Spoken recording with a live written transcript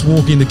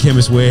walk into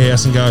Chemist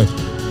Warehouse and go,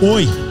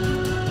 "Oi,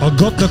 I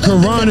got the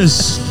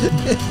Coronas.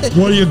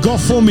 What do you got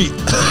for me?"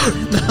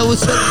 I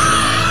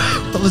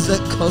was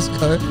at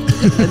Costco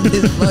and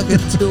there's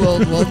fucking two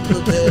old ones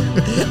there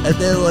and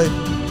they're like,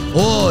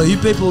 "Oh, you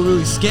people are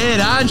really scared,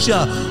 aren't you?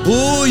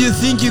 Oh, you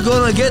think you're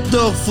gonna get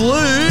the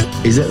flu?"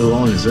 Is that the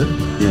line, is it?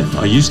 Yeah,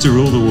 I used to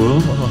rule the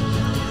world,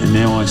 and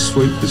now I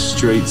sweep the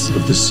streets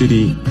of the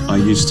city I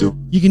used to.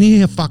 You can hear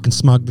how fucking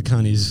smug the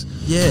cunt is.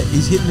 Yeah,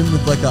 he's hitting him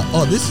with like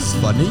 "Oh, this is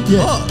funny."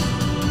 Yeah. Oh.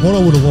 What I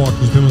would have liked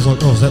was Ben was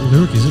like, "Oh, is that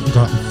lyric? Is it?" And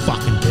go up and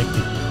fucking decked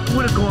it.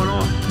 Would have gone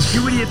off.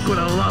 You idiots would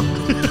have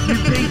loved it. You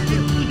piece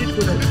of shit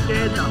would have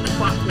scared the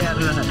fuck out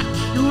of that.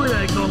 You would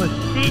have gone,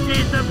 "This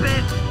is the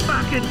best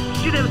fucking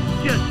shit ever."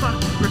 Just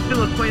fucking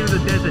Priscilla, Queen of the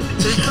Desert.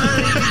 There's so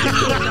many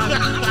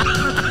things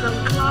you would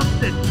have loved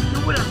it. You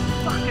would have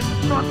fucking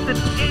frosted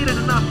it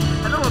enough.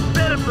 And I'm a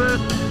better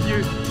person than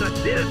you, so I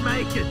didn't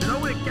make it. And I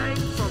would have gained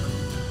from it.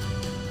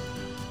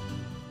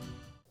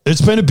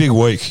 It's been a big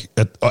week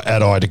at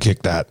I to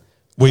kick that.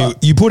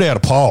 You put out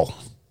a poll.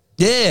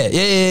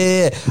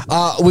 Yeah.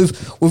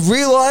 We've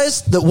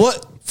realised that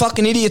what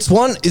fucking idiots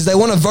want is they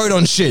want to vote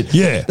on shit.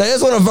 Yeah. They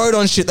just want to vote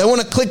on shit. They want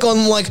to click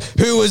on like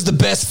who was the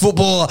best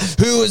footballer,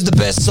 who was the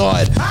best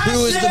side,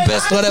 who was the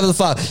best whatever the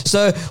fuck.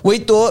 So we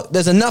thought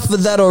there's enough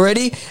of that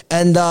already.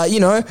 And,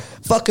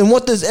 fucking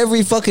what does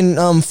every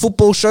fucking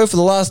football show for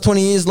the last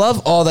 20 years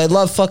love? Oh, they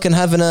love fucking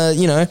having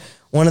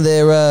one of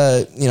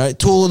their,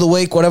 tool of the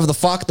week, whatever the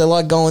fuck. They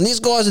like going, "These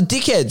guys are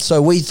dickheads."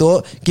 So we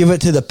thought, give it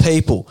to the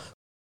people.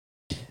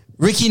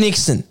 Ricky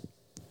Nixon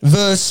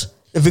versus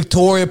the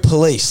Victoria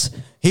Police.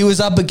 He was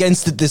up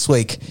against it this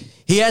week.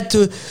 He had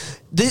to...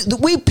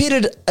 we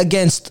pitted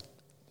against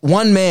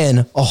one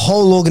man, a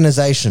whole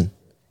organisation.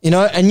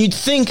 And you'd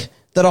think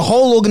that a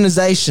whole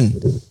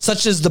organisation,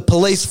 such as the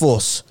police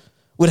force,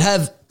 would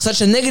have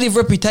such a negative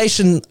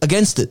reputation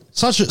against it.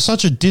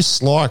 Such a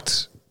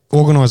disliked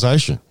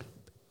organisation.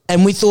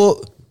 And we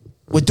thought,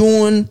 we're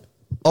doing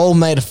old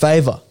mate a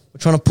favour. We're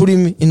trying to put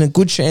him in a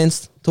good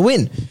chance to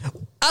win.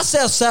 Us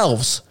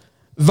ourselves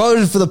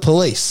voted for the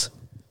police.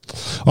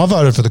 I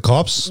voted for the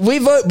cops. We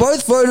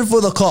both voted for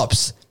the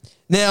cops.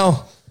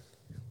 Now,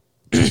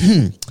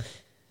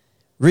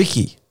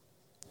 Ricky,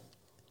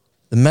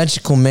 the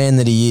magical man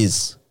that he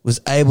is, was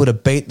able to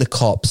beat the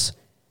cops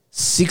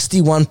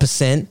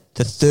 61%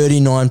 to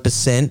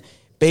 39%,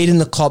 beating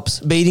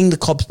the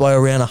cops by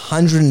around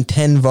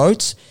 110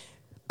 votes.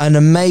 An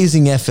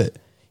amazing effort.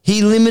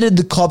 He limited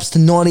the cops to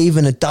not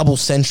even a double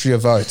century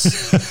of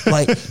votes.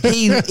 Like,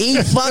 he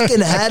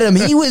fucking had him.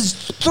 He was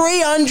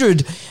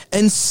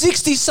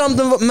 360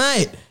 something,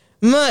 mate.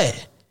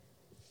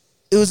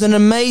 It was an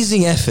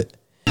amazing effort.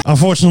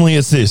 Unfortunately,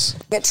 it's this.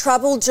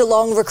 Troubled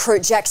Geelong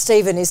recruit Jack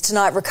Steven is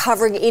tonight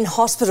recovering in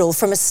hospital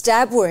from a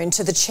stab wound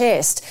to the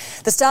chest.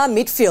 The star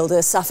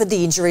midfielder suffered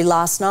the injury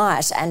last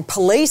night and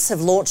police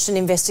have launched an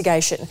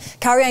investigation.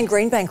 Karianne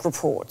Greenbank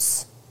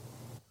reports.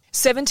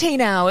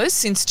 17 hours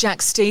since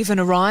Jack Steven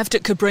arrived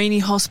at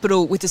Cabrini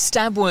Hospital with a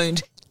stab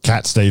wound.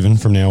 Cat Steven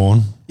from now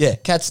on. Yeah,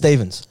 Cat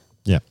Stevens.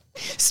 Yeah.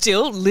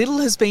 Still, little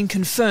has been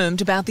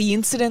confirmed about the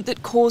incident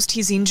that caused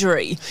his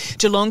injury.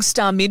 Geelong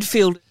star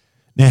midfielder...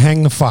 Now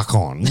hang the fuck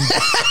on.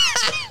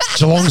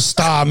 Geelong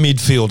star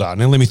midfielder.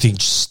 Now let me think.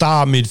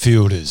 Star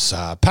midfielders.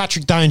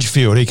 Patrick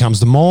Dangerfield, he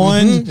comes to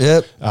mind.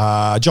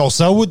 Mm-hmm, Joel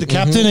Selwood, the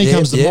captain, he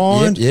comes to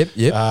mind. Yep.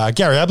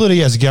 Gary Ablett, he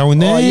has a go in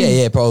there. Oh,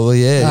 yeah,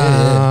 probably,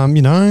 yeah. I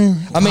mean,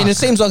 it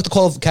seems like the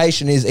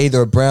qualification is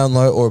either a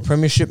Brownlow or a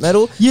premiership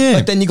medal. Yeah.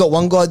 But then you got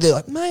one guy there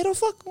like, "Mate, I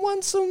fucking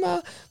won some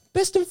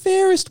best and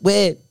fairest."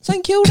 Where?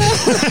 St Kilda?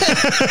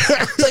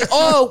 It's like,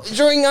 "Oh,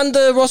 during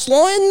under Ross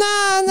Lyon?"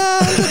 Nah.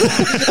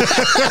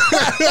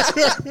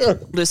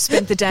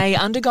 spent the day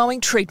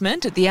undergoing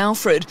treatment at the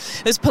Alfred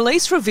as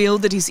police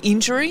revealed that his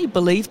injury,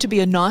 believed to be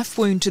a knife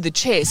wound to the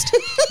chest...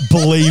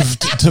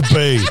 Believed to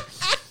be.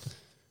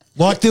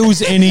 Like there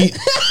was any...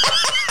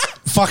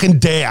 fucking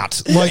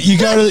doubt. Like you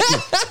go to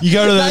the... You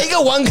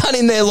got one gun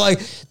in there like,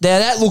 "Now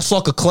that looks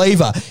like a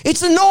cleaver.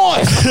 It's a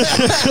knife."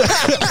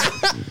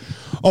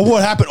 Oh,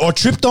 what happened? I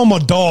tripped on my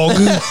dog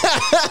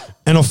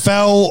and I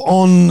fell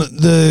on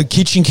the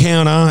kitchen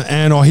counter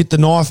and I hit the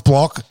knife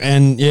block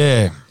and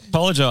yeah.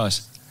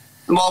 Apologise.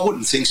 Well, I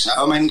wouldn't think so.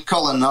 I mean,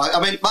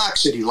 Mark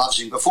said he loves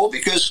him before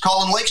because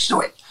Colin leaks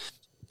to him.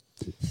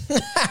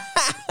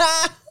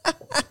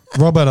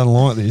 Rob, I don't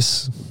like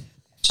this.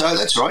 So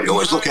that's right. You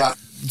always look out.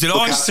 Did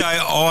I say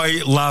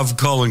I love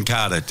Colin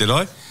Carter? Did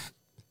I?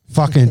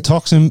 Fucking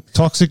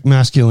toxic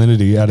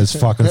masculinity at its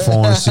fucking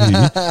finest.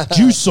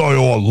 Do you say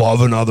I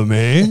love another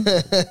man?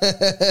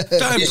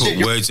 Don't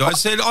put words. I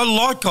said I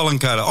like Colin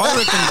Carter. I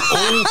reckon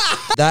all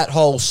that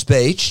whole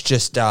speech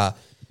just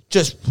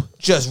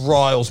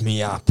riles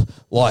me up.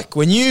 Like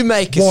when you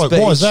make a speech.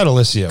 Why is that,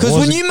 Alicia? Because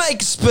when you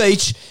make a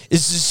speech,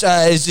 it's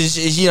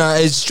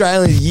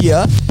Australian of the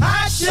Year.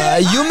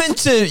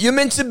 You're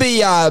meant to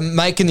be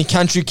making the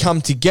country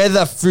come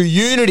together through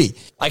unity.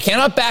 I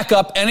cannot back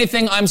up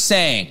anything I'm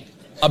saying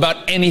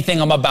about anything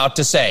I'm about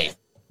to say.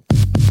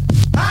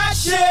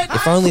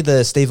 If only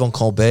the Stephen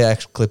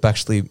Colbert clip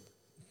actually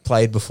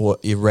played before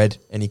you read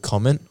any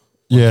comment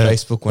Yeah. on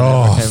Facebook.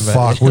 Whenever it came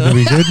about fuck. Wouldn't it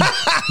be good?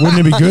 Wouldn't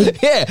it be good?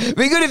 Yeah, it'd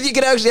be good if you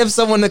could actually have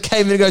someone that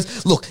came in and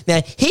goes, look,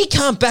 now he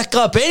can't back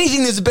up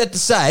anything that's about to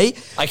say.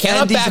 I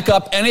cannot back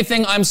up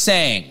anything I'm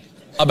saying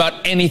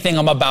about anything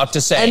I'm about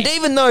to say. And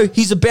even though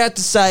he's about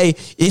to say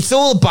it's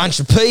all a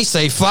bunch of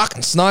PC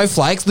fucking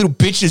snowflakes, little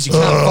bitches, you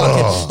can't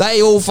fucking,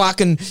 they all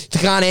fucking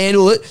can't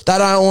handle it. They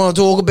don't want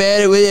to talk about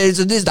it. This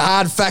is the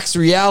hard facts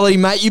of reality,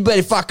 mate. You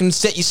better fucking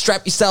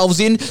strap yourselves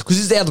in because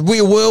this is how the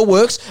real world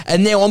works.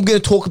 And now I'm going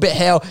to talk about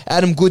how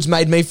Adam Goodes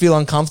made me feel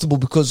uncomfortable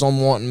because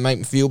I'm wanting to make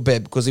me feel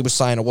bad because he was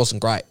saying it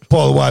wasn't great.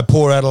 By the way,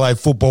 Port Adelaide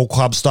Football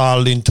Club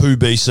started in 2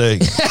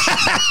 BC.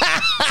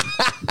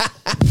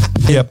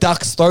 Yep.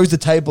 Ducks throws the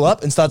table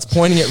up and starts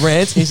pointing at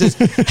Rance. And he says,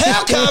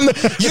 how come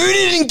you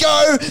didn't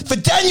go for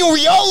Daniel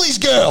Rioli's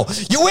girl?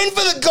 You went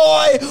for the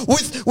guy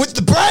with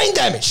the brain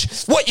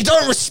damage. What, you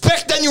don't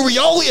respect Daniel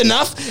Rioli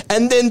enough?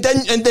 And then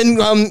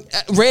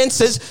Rance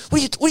says, what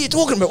are you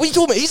talking about? What are you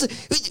talking about?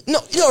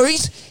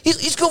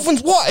 His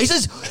girlfriend's white. He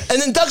says, and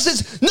then Doug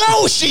says,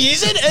 no, she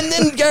isn't. And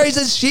then Gary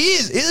says, she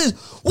is. He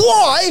says,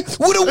 why?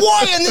 Would it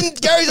why? And then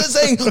Gary's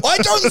saying, I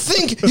don't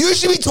think you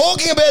should be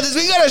talking about this.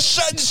 We gotta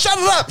shut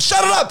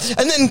it up.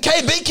 And then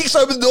KB kicks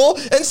open the door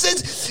and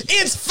says,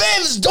 it's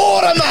Fev's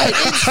daughter, mate.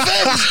 It's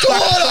Fev's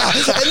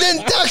daughter. And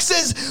then Duck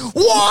says,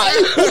 why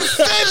would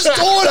Fev's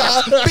daughter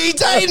be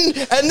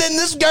dating? And then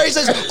this Gary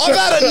says, I've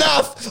had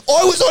enough.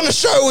 I was on a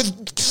show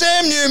with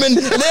Sam Newman.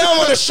 Now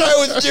I'm on a show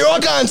with you. I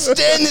can't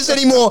stand this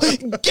anymore.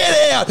 Get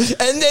out.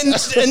 And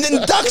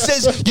then Duck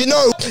says,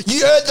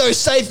 you heard those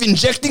safe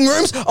injecting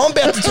rooms? I'm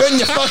about to turn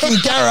your fucking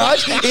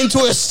garage into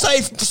a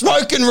safe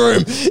smoking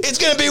room. It's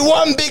going to be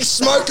one big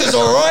smokers,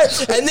 all right?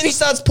 And then he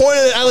starts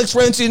pointing at Alex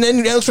Rance, and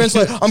then Alex Rance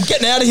is like, I'm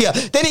getting out of here.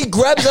 Then he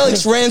grabs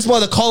Alex Rance by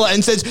the collar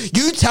and says,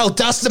 you tell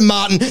Dustin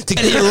Martin to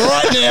get here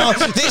right now.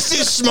 This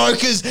is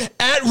Smokers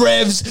at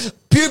Revs.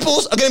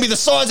 Pupils are going to be the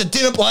size of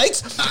dinner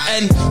plates,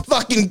 and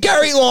fucking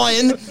Gary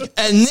Lyon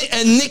and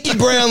Nicky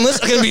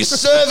Brownless are going to be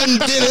serving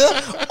dinner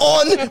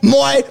on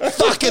my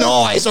fucking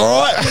eyes,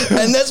 all right?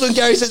 And that's when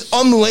Gary says,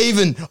 I'm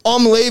leaving.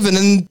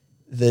 And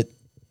that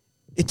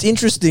it's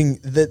interesting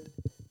that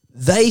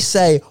they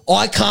say,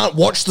 I can't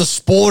watch the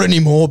sport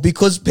anymore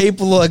because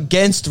people are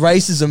against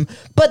racism.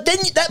 But then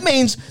that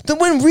means that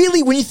when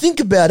you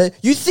think about it,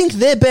 you think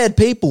they're bad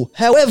people.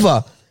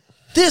 However,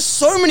 there's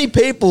so many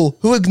people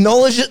who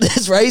acknowledge that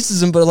there's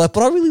racism, but are like,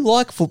 but I really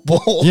like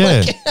football.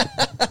 Yeah.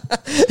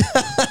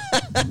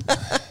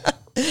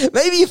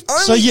 Maybe if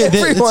only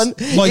everyone...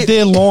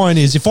 their line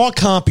is, if I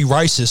can't be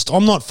racist,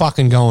 I'm not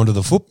fucking going to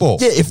the football.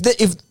 Yeah,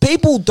 if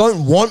people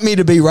don't want me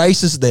to be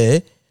racist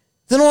there,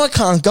 then I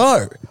can't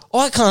go.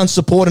 I can't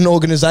support an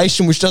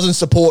organisation which doesn't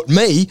support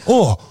me.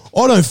 Oh,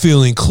 I don't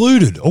feel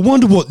included. I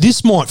wonder what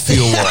this might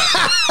feel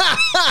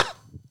like.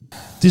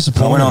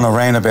 Disappointing. I went on a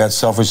rant about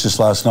selfishness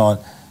last night.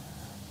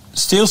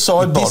 Steel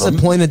side bottom.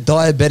 Disappointed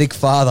diabetic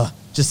father.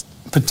 Just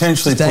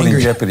potentially just put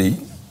angry. in jeopardy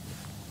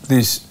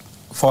this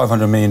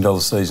 $500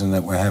 million season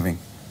that we're having.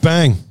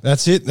 Bang.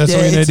 That's it. That's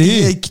all you need to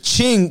hear. Yeah,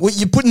 ka-ching.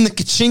 You're putting the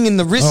ka-ching in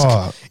the risk.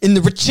 In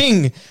the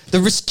riching. The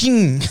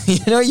risking.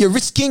 You're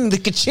risking the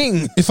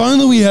ka-ching. If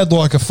only we had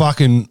like a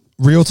fucking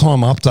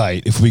real-time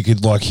update, if we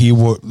could like hear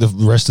what the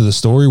rest of the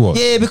story was.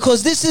 Yeah,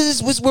 because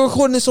we're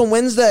recording this on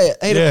Wednesday at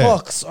 8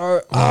 o'clock.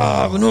 So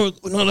we're not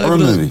Or a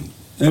movie.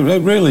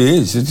 It really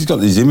is. It's got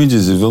these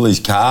images of all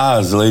these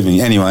cars leaving.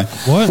 Anyway.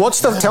 What?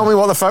 Tell me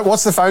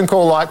what's the phone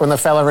call like when the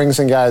fella rings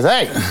and goes,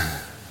 hey,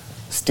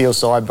 steel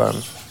side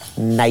bottom,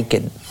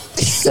 naked,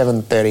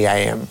 7:30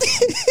 a.m.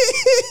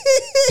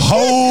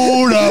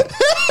 Hold up.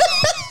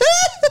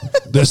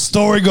 The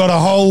story got a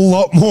whole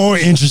lot more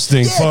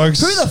interesting, folks.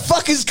 Who the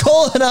fuck is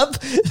calling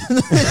up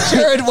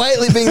Jared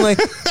Waitley being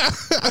like,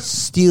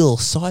 steel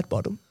side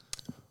bottom,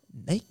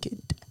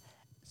 naked,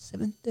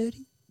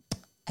 7:30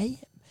 a.m.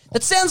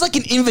 That sounds like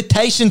an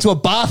invitation to a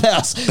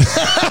bathhouse.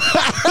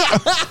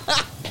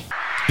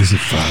 Is it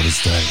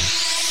Father's Day?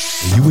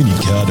 Are you in your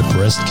car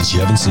depressed because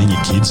you haven't seen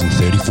your kids in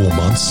 34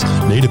 months?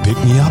 Need a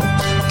pick-me-up?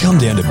 Come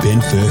down to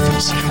Ben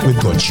Furphy's. We've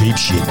got cheap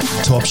shit,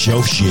 top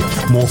shelf shit,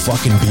 more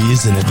fucking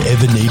beers than have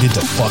ever needed to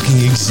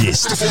fucking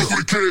exist.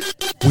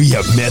 We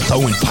have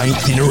metho and paint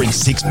thinner in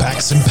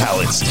 6-packs and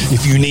pallets.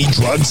 If you need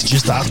drugs,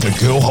 just ask a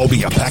girl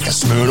holding a pack of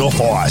Smirnoff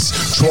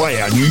Ice.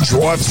 Try our new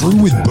drive-through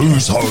with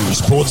Booze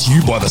Hose, brought to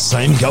you by the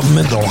same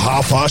government that'll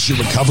half-ass your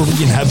recovery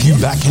and have you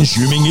back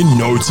consuming in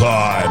no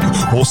time.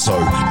 Also,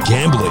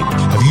 gambling.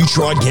 Have you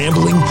tried gambling?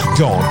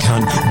 Go on,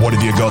 cunt. What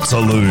have you got to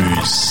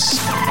lose?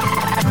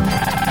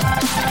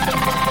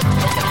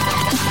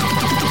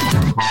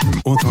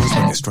 Authorised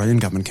by the Australian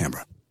Government,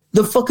 Canberra.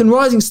 The fucking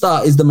Rising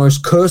Star is the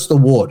most cursed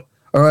award.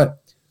 All right.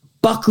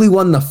 Buckley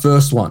won the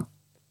first one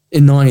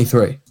in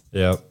 93.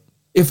 Yep.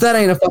 If that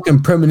ain't a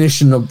fucking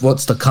premonition of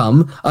what's to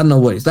come, I don't know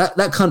what is. That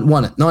cunt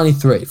won it.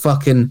 93.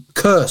 Fucking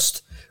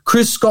cursed.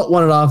 Chris Scott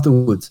won it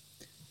afterwards.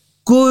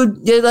 Good.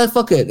 Yeah,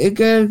 fuck it.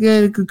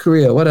 Good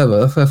career.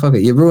 Whatever. Fuck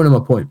it. You're ruining my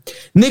point.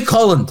 Nick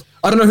Holland.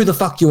 I don't know who the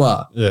fuck you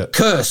are. Yeah.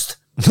 Cursed.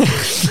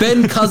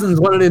 Ben Cousins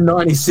won it in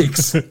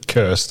 96.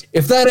 Cursed.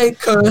 If that ain't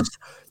cursed,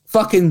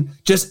 fucking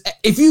just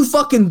if you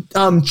fucking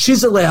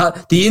chisel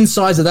out the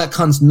insides of that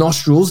cunt's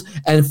nostrils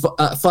and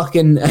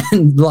fucking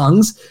and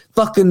lungs,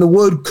 fucking the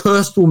word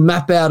cursed will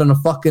map out on a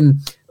fucking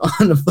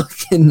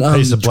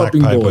piece of black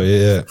paper. board.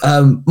 Yeah.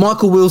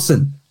 Michael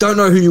Wilson, don't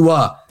know who you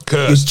are.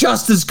 Cursed. He's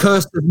just as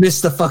cursed as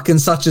Mr. fucking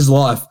Such Is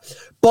Life.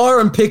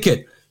 Byron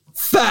Pickett,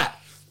 fat.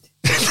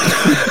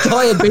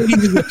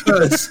 Diabetes is a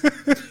curse.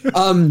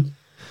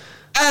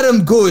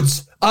 Adam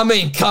Goods, I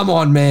mean, come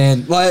on,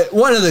 man. Like,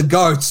 one of the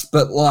GOATs,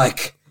 but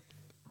like...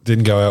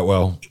 Didn't go out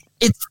well.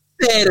 It's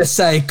fair to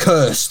say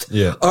cursed.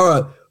 Yeah. All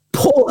right.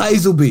 Paul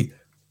Hazelby,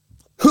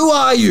 who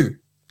are you?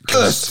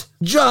 Cursed.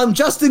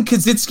 Justin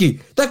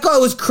Kaczynski, that guy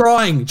was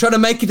crying, trying to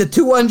make it to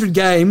 200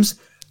 games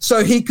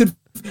so he could...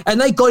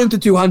 And they got him to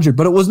 200,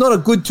 but it was not a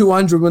good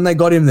 200 when they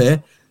got him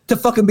there. To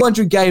fucking be a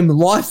 100-game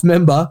life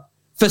member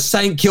for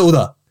St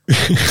Kilda.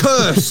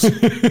 Curse.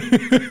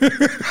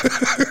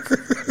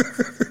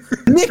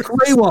 Nick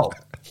Rewalt.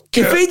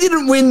 If he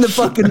didn't win the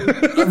fucking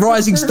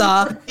Rising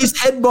Star, his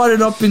head might have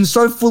not been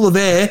so full of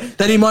air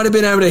that he might have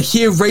been able to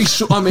hear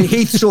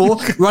Heath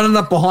Shaw running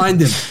up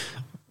behind him.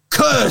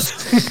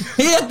 Cursed.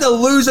 He had to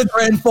lose a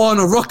grand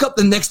final, rock up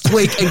the next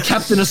week, and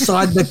captain a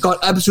side that got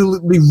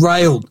absolutely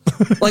railed.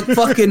 Like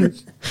fucking...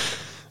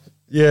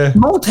 Yeah.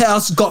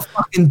 Malthouse got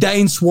fucking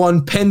Dane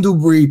Swan,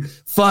 Pendlebury,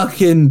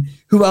 fucking...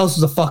 Who else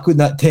was a fuck with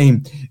that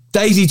team?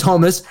 Daisy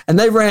Thomas, and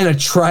they ran a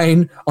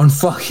train on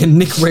fucking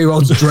Nick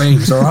Rewald's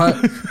dreams, all right?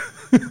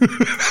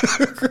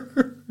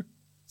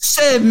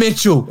 Sam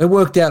Mitchell, it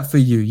worked out for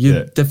you.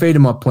 You defeated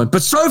my point.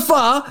 But so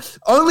far,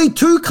 only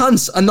 2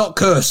 cunts are not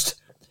cursed.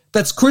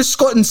 That's Chris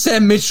Scott and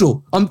Sam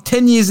Mitchell. I'm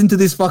 10 years into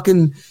this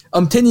fucking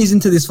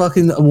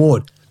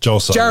award. Joel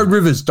Sullivan. Jared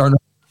Rivers, don't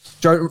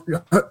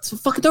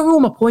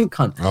ruin my point,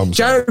 cunt.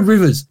 Jared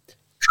Rivers,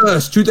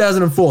 cursed,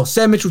 2004.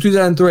 Sam Mitchell,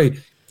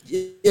 2003.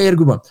 Yeah, he had a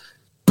good one.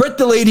 Brett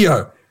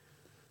Deledio,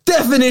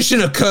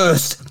 definition of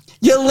cursed.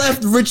 You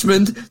left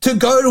Richmond to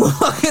go to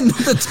fucking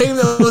the team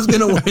that was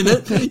going to win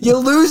it. You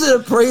lose at a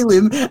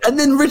prelim, and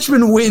then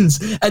Richmond wins.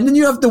 And then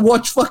you have to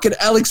watch fucking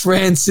Alex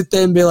Rand sit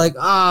there and be like,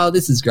 oh,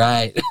 this is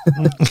great.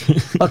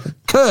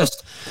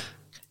 Cursed.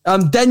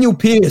 Daniel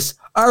Pearce,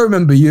 I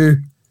remember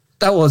you.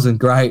 That wasn't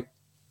great.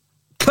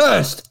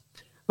 Cursed.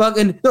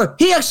 Fucking, no,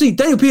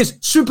 Daniel Pearce,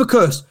 super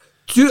cursed.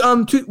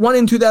 One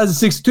in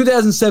 2006,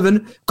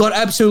 2007, got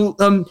absolute...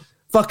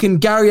 fucking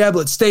Gary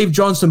Ablett, Steve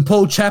Johnson,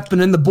 Paul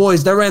Chapman and the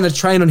boys, they ran a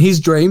train on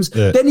his dreams.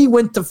 Yeah. Then he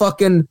went to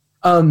fucking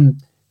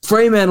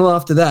Fremantle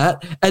after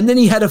that, and then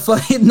he had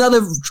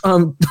another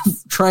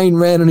train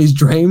ran on his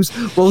dreams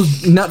while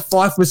Nat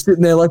Fyfe was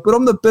sitting there like, but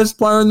I'm the best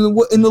player in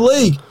the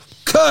league.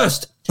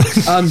 Cursed.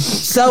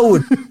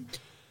 Selwood,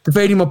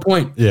 defeating my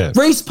point. Yeah.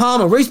 Reece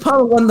Palmer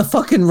won the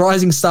fucking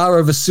Rising Star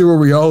over Cyril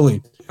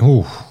Rioli.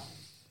 Ooh.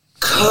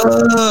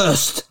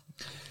 Cursed.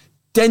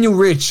 Daniel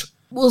Rich,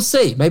 we'll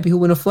see. Maybe he'll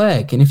win a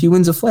flag. And if he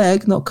wins a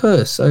flag, not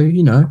cursed. So,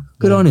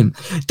 good on him.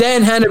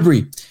 Dan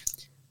Hanbury,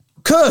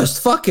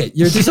 cursed. Fuck it.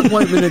 You're a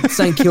disappointment at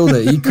St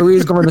Kilda. Your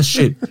career's gone to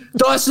shit.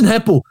 Dyson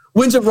Heppel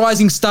wins a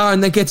Rising Star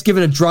and then gets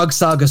given a drug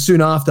saga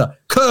soon after.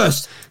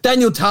 Cursed.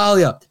 Daniel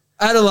Talia,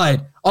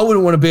 Adelaide. I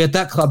wouldn't want to be at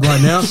that club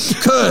right now.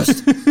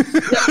 Cursed.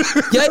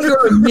 Jaeger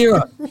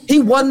O'Meara, he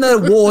won that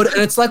award, and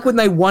it's like when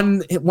he won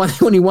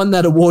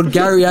that award,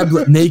 Gary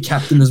Ablett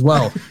kneecapped him as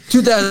well.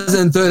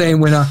 2013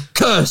 winner.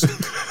 Cursed.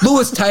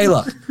 Lewis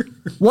Taylor,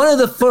 one of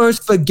the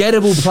most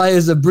forgettable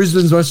players of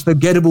Brisbane's most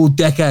forgettable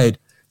decade.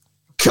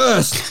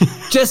 Cursed.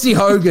 Jesse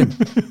Hogan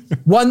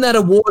won that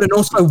award and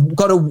also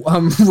got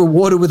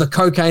rewarded with a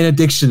cocaine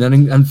addiction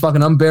and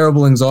fucking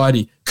unbearable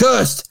anxiety.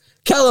 Cursed.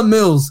 Callum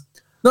Mills.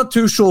 Not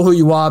too sure who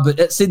you are,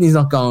 but Sydney's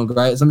not going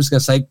great, so I'm just going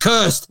to say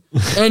cursed.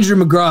 Andrew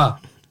McGrath.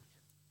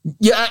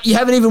 You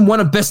haven't even won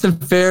a best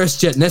and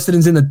fairest yet.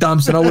 Essendon's in the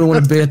dumps, and I wouldn't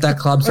want to be at that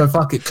club, so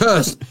fuck it.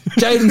 Cursed.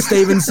 Jaden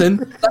Stevenson.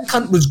 That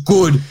cunt was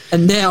good,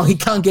 and now he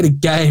can't get a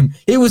game.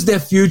 He was their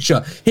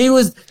future.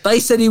 They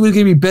said he was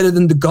going to be better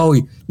than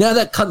DeGoey. Now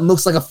that cunt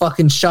looks like a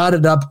fucking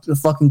sharded up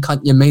fucking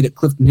cunt you meet at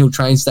Clifton Hill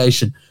train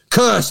station.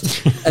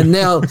 Cursed. And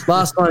now,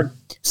 last night,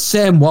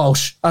 Sam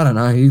Walsh. I don't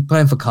know. He's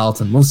playing for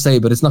Carlton. We'll see,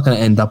 but it's not going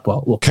to end up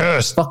well. Look,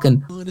 cursed.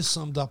 Fucking. Kind of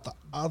summed up the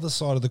other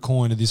side of the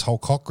coin of this whole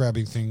cock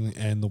grabbing thing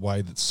and the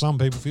way that some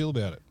people feel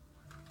about it.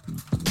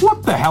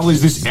 What the hell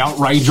is this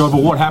outrage over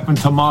what happened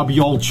to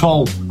Marbiol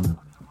Chol?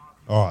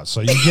 All right,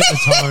 so you get the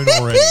tone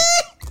already.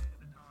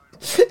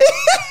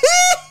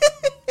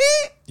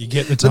 You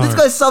get the tone. But this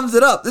guy sums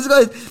it up. This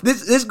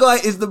guy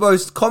is the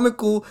most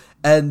comical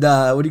and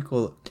what do you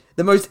call it?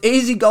 The most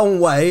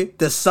easygoing way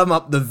to sum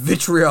up the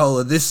vitriol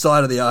of this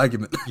side of the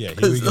argument. Yeah,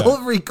 here we go.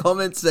 Every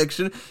comment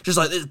section, just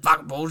like this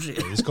fuck bullshit.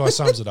 Yeah, this guy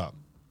sums it up.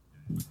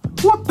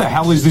 What the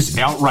hell is this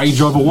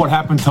outrage over what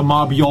happened to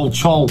Marbiol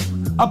Chol?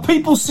 Are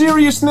people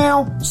serious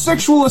now?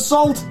 Sexual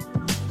assault?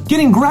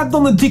 Getting grabbed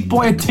on the dick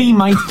by a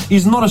teammate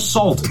is not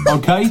assault,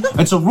 okay?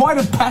 It's a rite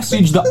of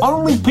passage that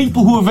only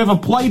people who have ever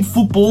played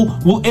football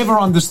will ever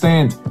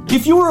understand.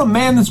 If you were a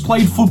man that's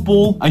played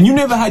football and you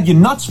never had your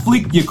nuts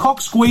flicked, your cock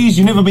squeezed,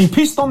 you never been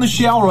pissed on the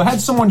shower or had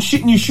someone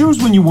shit in your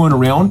shoes when you weren't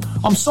around,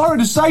 I'm sorry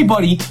to say,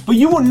 buddy, but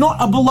you were not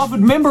a beloved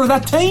member of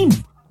that team.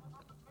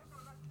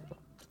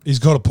 He's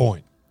got a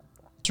point.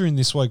 During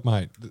this week,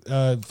 mate,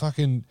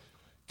 fucking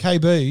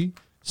KB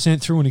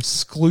sent through an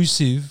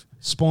exclusive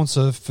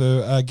sponsor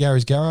for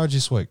Gary's Garage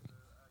this week.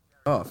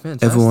 Oh,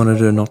 fantastic. Ever wanted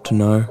her not to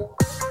know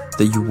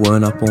that you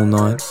weren't up all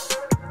night,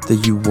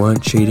 that you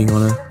weren't cheating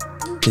on her,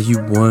 that you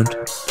weren't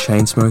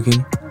chain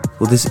smoking?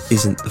 Well, this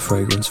isn't the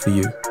fragrance for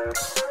you.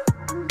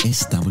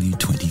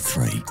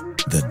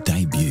 SW23, the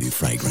debut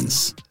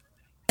fragrance.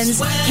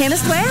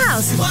 Chemist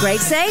Warehouse, great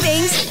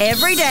savings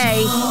every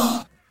day.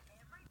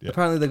 Yep.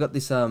 Apparently they got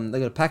this. They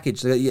got a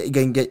package. You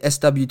can get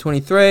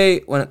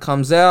SW23 when it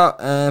comes out,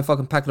 and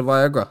fucking packet of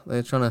Viagra.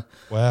 They're trying to.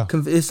 Wow.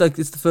 It's like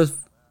it's the first.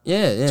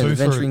 Yeah.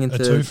 Venturing into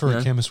two for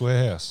a Chemist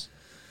Warehouse.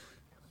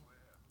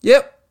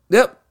 Yep.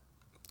 $50.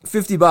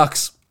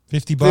 $50.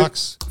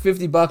 $50.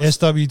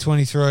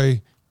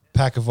 SW23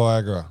 pack of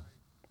Viagra.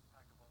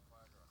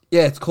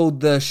 Yeah, it's called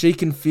the She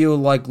Can Feel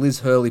Like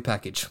Liz Hurley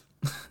package.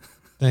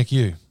 Thank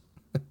you.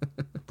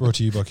 Brought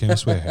to you by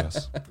Chemist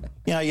Warehouse.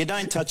 You know, you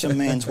don't touch a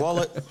man's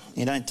wallet,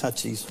 you don't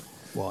touch his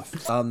wife.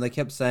 They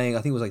kept saying,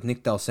 I think it was like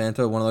Nick Del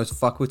Santo, one of those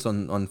fuckwits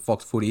on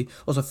Fox Footy.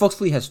 Also, Fox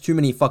Footy has too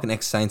many fucking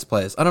ex-Saints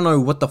players. I don't know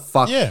what the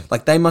fuck. Yeah.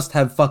 Like, they must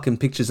have fucking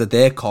pictures of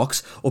their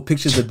cocks or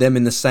pictures of them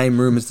in the same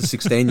room as the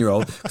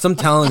 16-year-old. Because I'm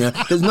telling you,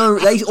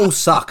 they all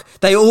suck.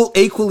 They all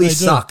equally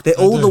suck. They're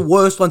all the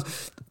worst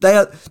ones. They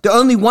are the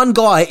only one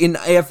guy in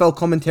AFL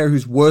commentary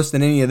who's worse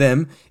than any of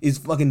them is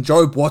fucking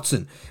Jobe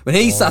Watson. When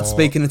he starts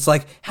speaking, it's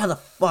like, how the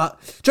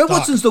fuck? Jobe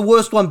Watson's the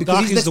worst one because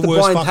he's next to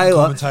Brian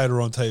Taylor.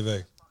 Commentator on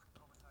TV.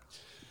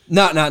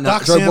 No.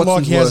 Duck sounds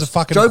like he has a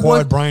fucking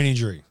acquired brain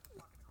injury.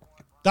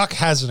 Duck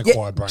has an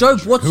acquired brain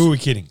injury. Who are we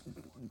kidding?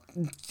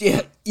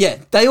 Yeah,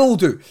 they all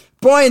do.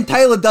 Brian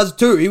Taylor does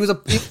too. He was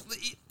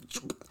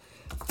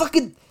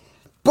fucking.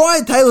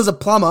 Brian Taylor's a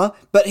plumber,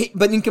 but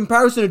in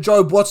comparison to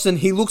Jobe Watson,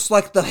 he looks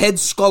like the head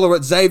scholar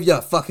at Xavier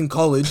fucking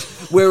college,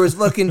 whereas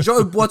fucking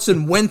Jobe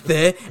Watson went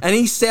there and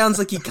he sounds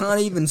like he can't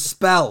even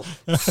spell.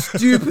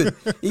 Stupid.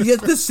 He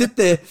gets to sit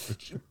there.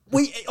 I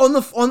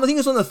think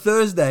it's on the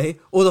Thursday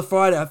or the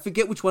Friday. I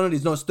forget which one it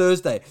is. No, it's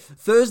Thursday.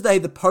 Thursday,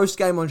 the post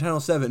game on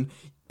Channel 7.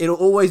 It'll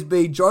always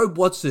be Jobe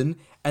Watson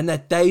and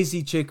that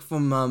Daisy chick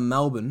from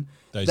Melbourne.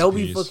 They'll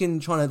be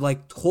fucking trying to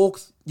like talk.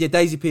 Yeah,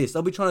 Daisy Pearce.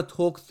 They'll be trying to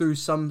talk through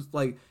some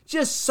like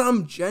just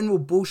some general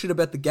bullshit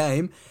about the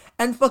game.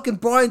 And fucking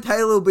Brian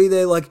Taylor will be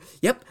there like,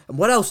 yep, and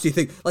what else do you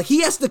think? Like,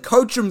 he has to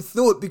coach them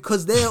through it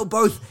because they're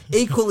both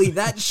equally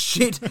that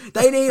shit.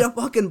 They need a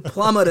fucking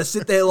plumber to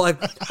sit there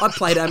like, I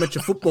played amateur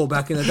football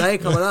back in the day.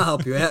 Come on, I'll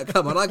help you out.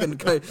 Come on, I can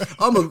coach.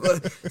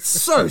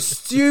 So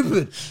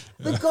stupid.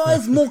 The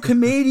guy's more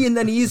comedian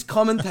than he is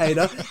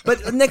commentator,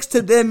 but next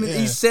to them,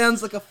 he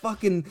sounds like a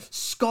fucking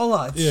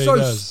scholar. It's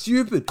so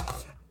stupid.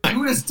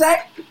 What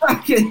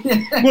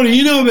do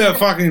you know about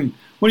fucking...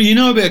 What do you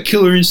know about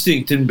killer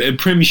instinct and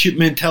premiership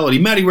mentality?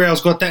 Matty Rowe's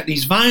got that in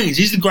his veins.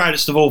 He's the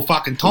greatest of all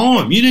fucking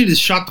time. You need to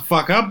shut the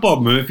fuck up,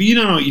 Bob Murphy. You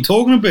don't know what you're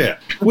talking about.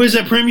 Where's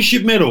that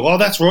premiership medal? Oh,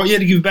 that's right. You had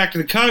to give it back to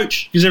the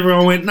coach because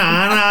everyone went,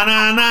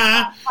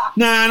 nah.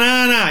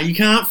 You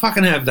can't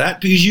fucking have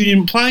that because you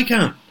didn't play,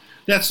 cunt.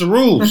 That's the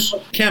rules.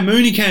 Cam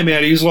Mooney came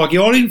out. He was like,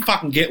 I didn't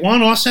fucking get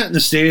one. I sat in the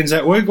stands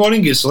that week. I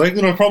didn't get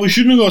selected. I probably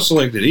shouldn't have got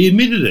selected. He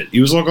admitted it. He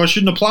was like, I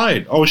shouldn't have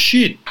played. I was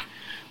shit.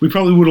 We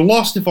probably would have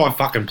lost if I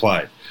fucking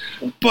played.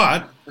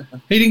 But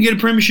he didn't get a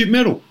premiership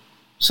medal.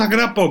 Suck it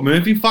up, Bob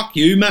Murphy. Fuck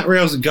you. Matt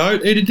Rowe's the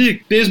GOAT. Eat a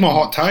dick. There's my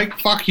hot take.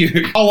 Fuck you.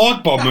 I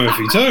like Bob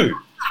Murphy too.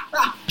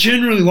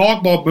 Generally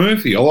like Bob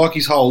Murphy. I like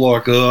his whole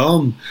I've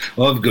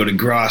got a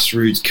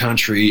grassroots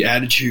country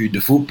attitude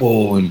to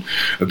football and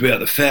about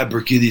the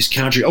fabric of this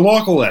country. I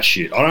like all that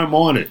shit. I don't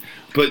mind it.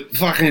 But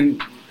fucking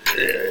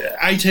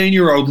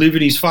 18-year-old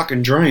living his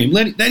fucking dream.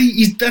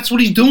 That's what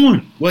he's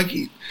doing. Like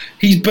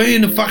he's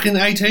being a fucking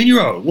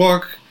 18-year-old.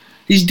 Like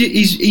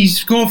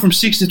he's gone from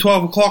 6 to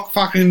 12 o'clock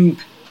fucking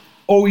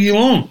all year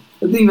long.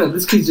 The thing about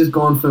this kid's just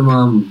gone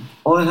from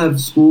I have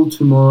school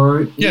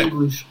tomorrow,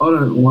 English, I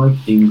don't like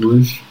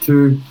English,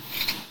 to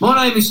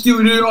my name is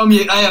Stuart New, I'm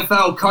your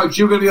AFL coach,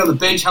 you're going to be on the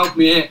bench, help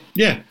me out.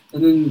 Yeah.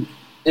 And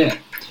then,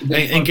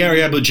 And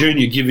Gary Ablett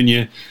Jr. giving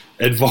you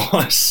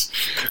advice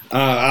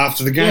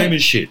after the game and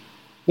shit.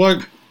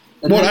 Like,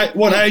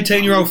 what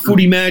 18-year-old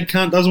footy mad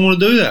cunt doesn't want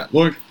to do that?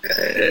 Like,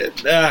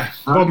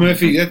 Bob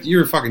Murphy,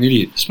 you're a fucking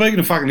idiot. Speaking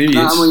of fucking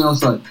idiots.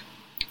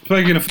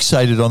 Speaking of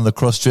fixated on the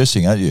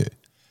cross-dressing, aren't you?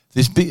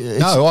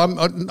 No, I'm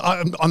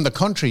on the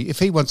contrary. If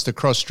he wants to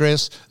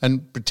cross-dress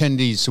and pretend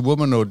he's a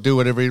woman or do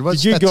whatever he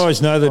wants, did you guys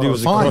know that he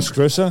was a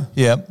cross-dresser?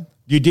 Yeah.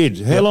 You did.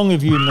 How long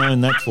have you known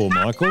that for,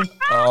 Michael?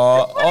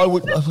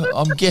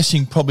 I'm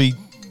guessing probably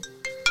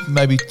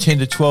maybe 10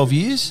 to 12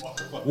 years.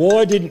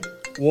 Why didn't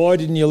Why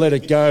didn't you let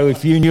it go?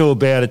 If you knew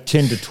about it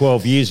 10 to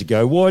 12 years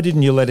ago, why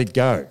didn't you let it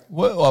go?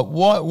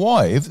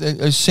 Why? If,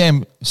 as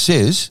Sam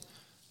says,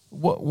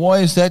 why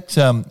is that?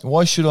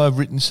 Why should I have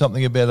written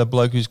something about a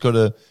bloke who's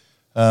got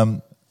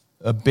a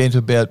bent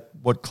about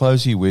what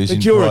clothes he wears? But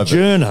in you're private? a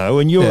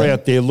journo and you're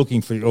out there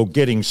looking for or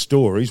getting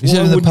stories. Is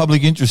that in the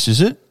public interest?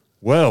 Is it?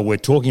 Well, we're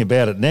talking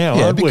about it now,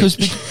 Yeah, aren't because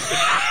we?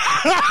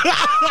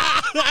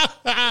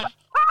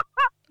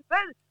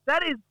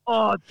 That is,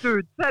 oh,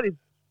 dude,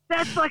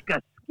 that's like a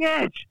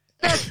sketch.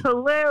 That's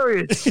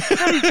hilarious.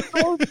 That is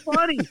so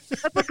funny.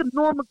 That's like a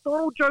Norm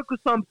Macdonald joke or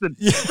something.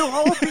 The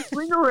whole big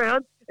ring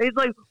around. He's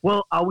like,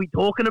 well, are we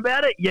talking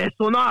about it? Yes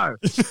or no?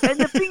 And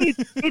the thing is,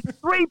 it's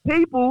three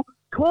people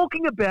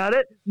talking about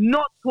it,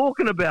 not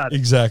talking about it.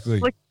 Exactly.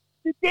 Like,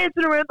 they're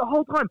dancing around the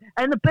whole time.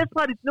 And the best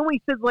part is, when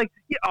he says, like,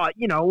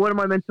 what am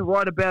I meant to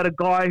write about a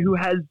guy who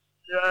has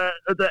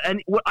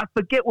I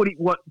forget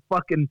what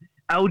fucking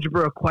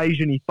algebra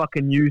equation he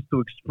fucking used to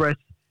express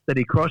that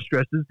he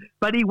cross-dresses,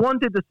 but he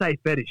wanted to say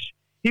fetish.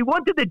 He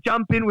wanted to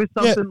jump in with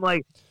something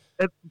like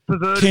a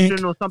perversion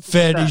Kink, or something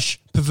fetish,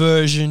 like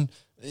perversion.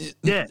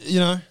 Yeah. You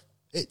know,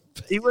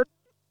 he would.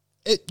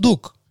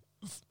 Look,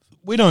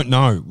 we don't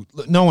know.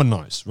 No one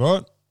knows,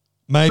 right?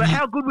 Maybe. But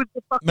how good was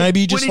the fucking...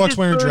 Maybe he just when likes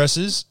wearing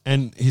dresses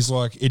and he's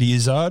like Eddie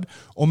Izzard,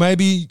 or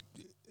maybe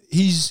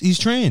he's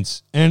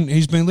trans and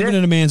he's been living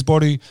in a man's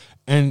body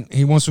and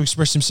he wants to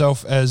express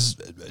himself as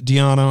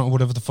Diana or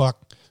whatever the fuck.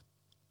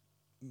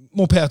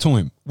 More power to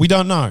him. We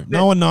don't know.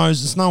 No one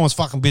knows. It's no one's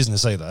fucking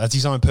business either. That's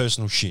his own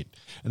personal shit.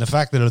 And the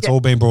fact that it's all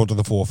been brought to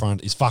the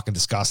forefront is fucking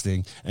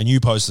disgusting. And you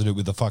posted it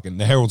with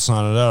the Herald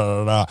Sun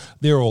and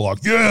they're all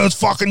like, yeah, let's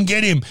fucking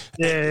get him.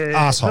 Yeah.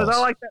 Assholes.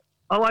 Because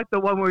I like the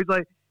one where he's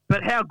like,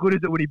 but how good is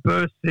it when he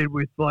bursts in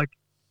with like,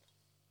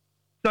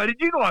 so did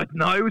you guys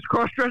know he was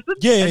cross-dressing?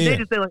 Yeah, and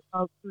yeah. they're like,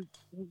 oh,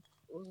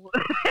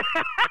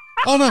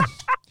 Oh, no.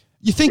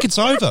 You think it's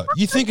over.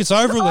 You think it's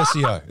over,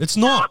 Alessio. It's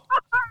not.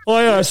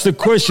 I asked the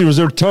question. It was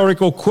a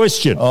rhetorical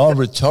question. Oh,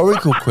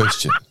 rhetorical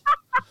question.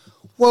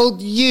 Well,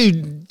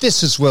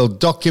 this is well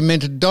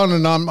documented, Don,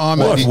 and I'm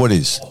What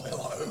is?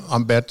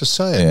 I'm about to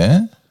say it.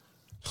 Yeah?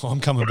 I'm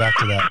coming back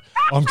to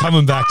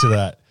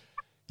that.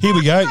 Here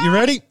we go. You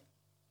ready? You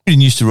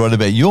didn't used to write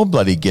about your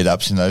bloody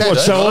get-ups in those What,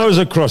 days. so I was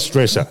a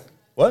cross-dresser.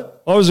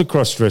 What? I was a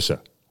cross-dresser.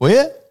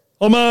 Where?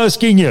 I'm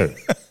asking you.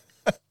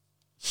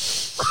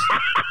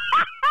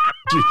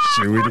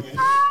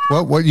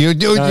 What you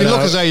do? No, you look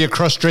no. as though you're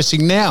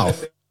cross-dressing now.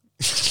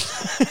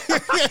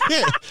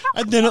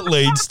 And then it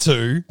leads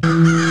to...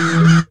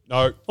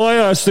 No. I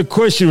asked the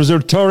question. It was a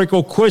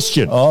rhetorical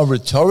question. Oh,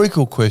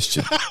 rhetorical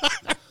question.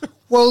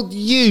 Well,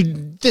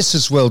 this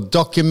is well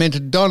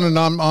documented, Don, and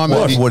I'm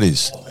What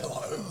is?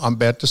 I'm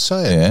about to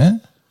say it. Yeah?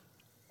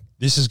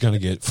 This is going to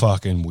get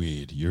fucking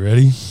weird. You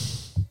ready?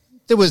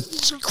 There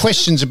was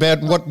questions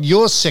about what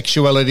your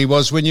sexuality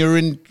was when you were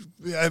in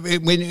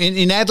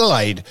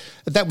Adelaide.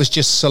 That was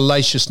just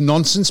salacious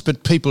nonsense,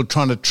 but people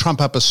trying to trump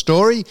up a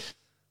story.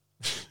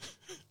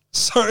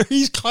 So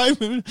he's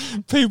claiming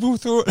people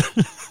thought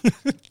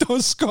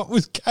Don Scott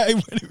was gay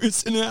when he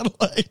was in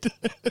Adelaide.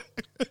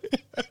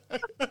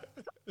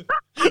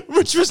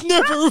 Which was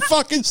never a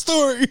fucking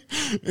story.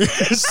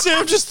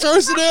 Sam just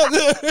throws it out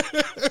there.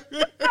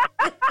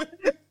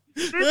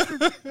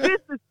 this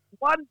is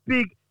one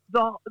big...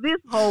 this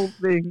whole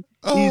thing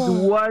is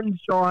one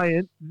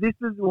giant. This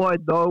is why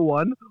no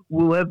one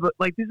will ever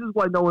this is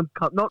why no one's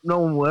come. Not no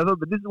one will ever,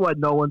 but this is why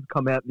no one's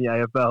come out in the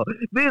AFL.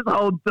 This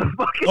whole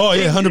fucking. Oh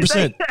yeah,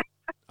 100%,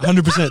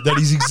 100%. That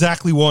is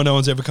exactly why no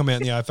one's ever come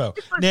out in the AFL.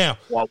 Now,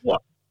 what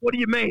do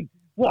you mean?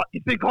 What,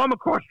 you think I'm a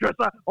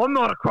cross-dresser? I'm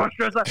not a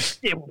cross-dresser.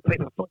 Yeah, well,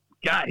 people thought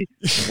I'm gay.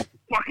 What the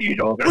fuck are you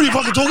talking? What are you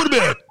fucking talking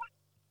about?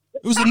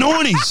 It was the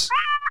 90s.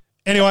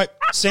 Anyway,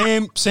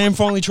 Sam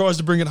finally tries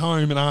to bring it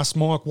home and asks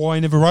Mike why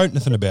he never wrote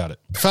anything about it.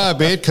 Far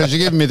be it, because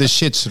you're giving me the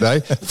shits today.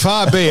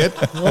 Far be it.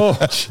 Oh,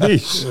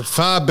 jeez.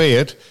 Far be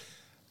it.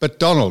 But,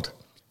 Donald,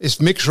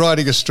 if Mick's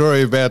writing a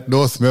story about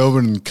North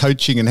Melbourne and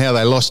coaching and how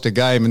they lost a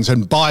game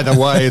and by the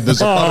way,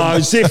 there's a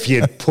as if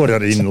you'd put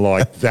it in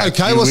like that.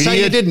 Okay, well,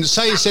 say you didn't.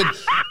 Say you said,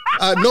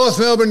 North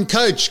Melbourne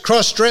coach,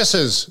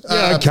 cross-dressers.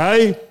 Yeah,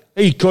 okay.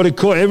 He could have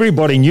caught.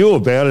 Everybody knew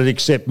about it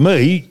except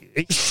me.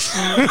 It's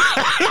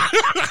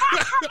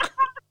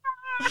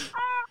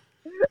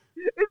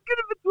going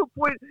to be to a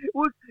point.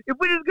 If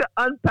we're just going to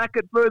unpack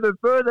it further and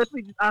further, let's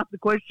just ask the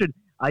question: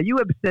 are you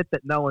upset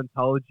that no one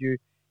told you?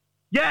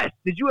 Yes.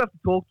 Did you have to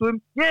talk to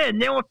him? Yeah.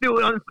 Now I feel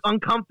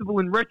uncomfortable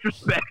in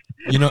retrospect.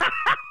 You know,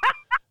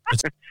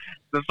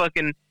 the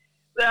fucking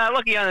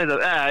Lucky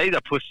Hunter's he's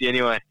a pussy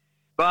anyway.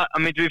 But I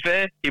mean, to be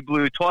fair, he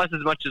blew twice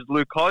as much as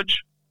Luke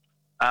Hodge.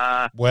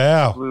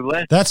 Wow, blew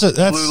less. That's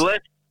blew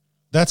less.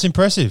 That's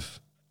impressive.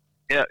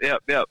 Yeah.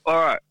 All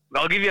right,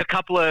 I'll give you a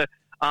couple of.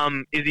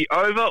 Is he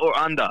over or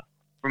under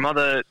from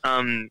other?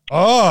 Nice.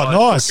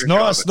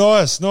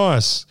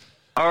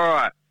 All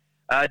right,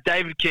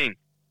 David King.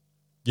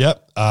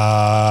 Yep.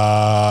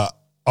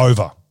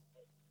 Over.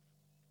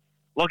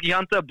 Lockie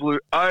Hunter blew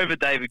over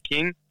David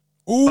King.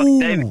 Ooh. Fuck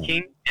David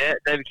King. Yeah,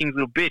 David King's a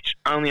little bitch.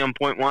 Only on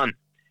 0.1.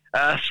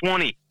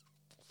 Swanee.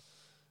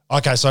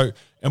 Okay, so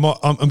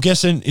I'm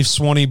guessing if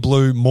Swanee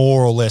blew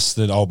more or less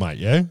than old mate,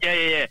 yeah?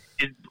 Yeah.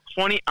 Is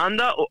Swanee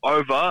under or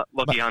over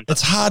Lockie Hunter?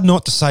 It's hard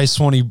not to say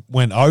Swanee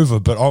went over,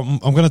 but I'm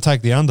going to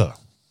take the under.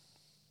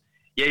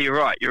 Yeah, you're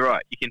right.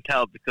 You can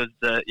tell because,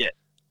 I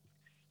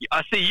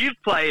see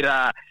you've played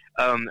a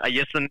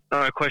yes and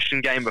no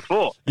question game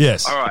before.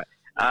 Yes. All right.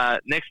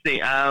 Next thing.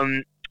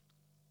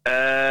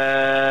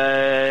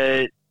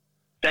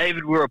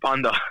 David Wirrup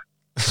under.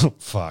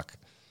 Fuck.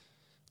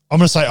 I'm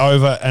going to say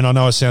over, and I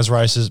know it sounds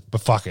racist, but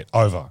fuck it,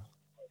 over.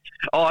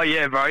 Oh,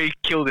 yeah, bro. You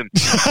killed him.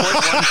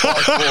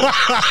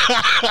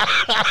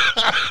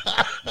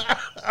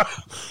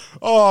 0.154.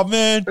 Oh,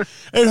 man.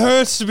 It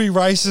hurts to be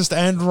racist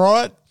and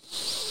right.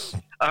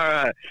 All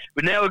right.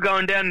 But now we're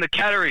going down to the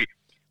category.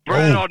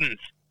 Brad Ottens.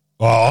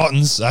 Oh,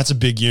 Ottens. That's a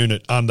big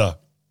unit. Under.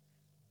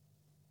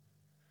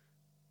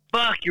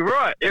 Fuck, you're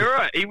right.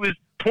 He was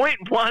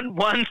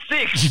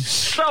 0.116.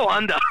 So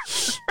under.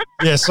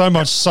 Yeah, so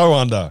much so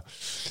under.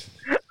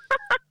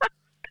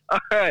 All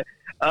right.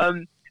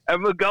 And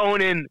we're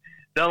going in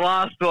the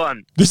last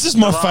one. This is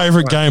my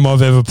favourite game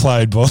I've ever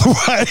played, by the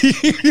way.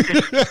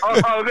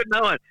 I've got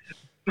no one.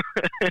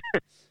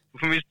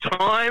 From his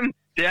time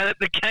down at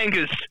the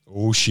Kangas.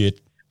 Oh,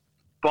 shit.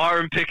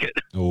 Byron Pickett.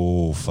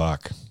 Oh,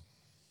 fuck.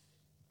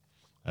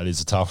 That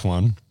is a tough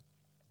one.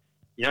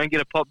 You don't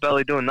get a pot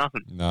belly doing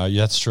nothing. No,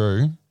 that's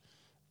true.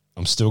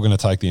 I'm still going to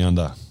take the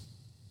under.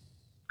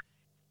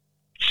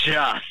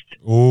 Just.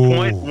 Ooh.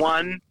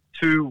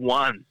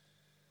 0.121.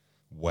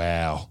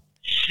 Wow.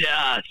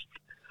 Just.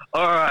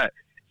 All right.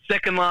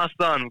 Second last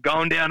one. We're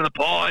going down to the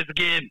pies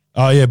again.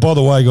 Oh, yeah. By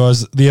the way,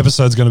 guys, the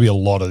episode's going to be a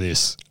lot of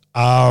this.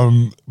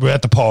 We're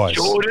at the pies.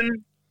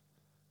 Jordan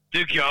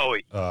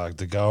DeGoey.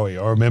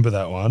 DeGoey. I remember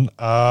that one.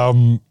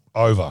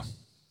 Over.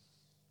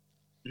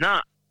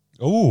 Nah.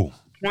 Ooh.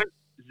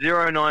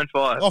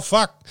 0.095. Oh,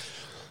 fuck.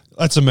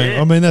 That's I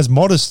mean, that's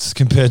modest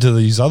compared to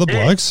these other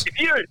blokes.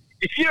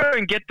 If you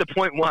don't get the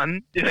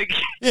 0.1, like,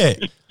 yeah.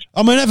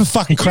 I mean, have a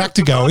fucking crack,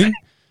 DeGoey.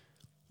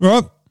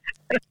 Right?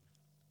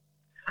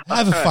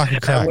 Have a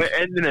fucking crack. And we're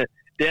ending it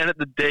down at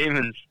the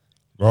Demons.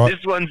 Right. This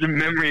one's in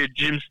memory of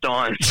Jim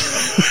Stein.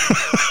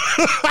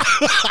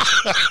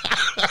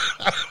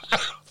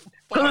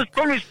 Well, it's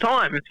from his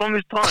time. He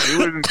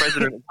would have been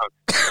president at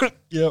the time.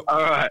 Yep.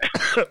 All right.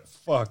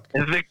 Fuck.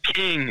 The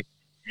king.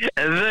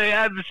 The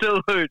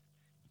absolute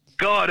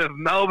god of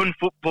Melbourne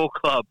Football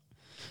Club.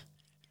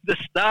 The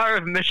star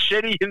of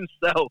Machete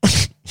himself.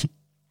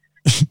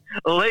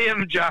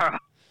 Liam Jarrah.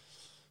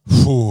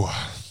 Ooh.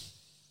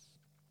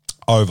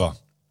 Over.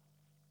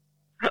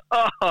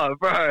 Oh,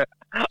 bro.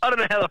 I don't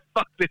know how the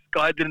fuck this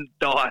guy didn't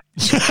die.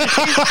 He's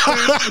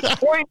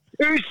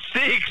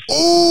 2.26.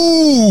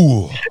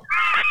 Ooh.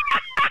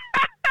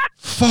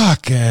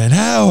 Fucking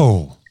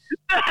hell.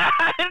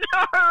 I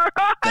know,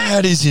 right?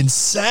 That is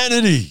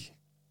insanity.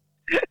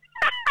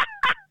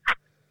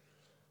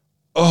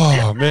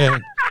 Oh,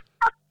 man.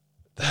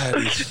 That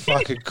is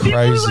fucking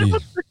crazy.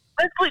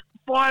 That's like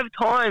 5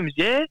 times,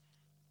 yeah?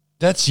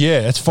 That's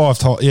 5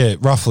 times. Yeah,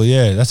 roughly,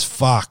 yeah. That's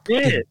fuck.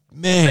 Yeah.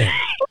 Man.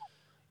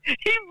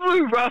 He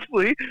blew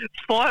roughly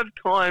 5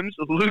 times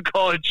Luke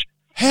Hodge.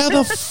 How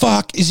the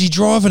fuck is he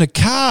driving a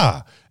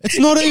car? It's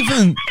not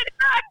even...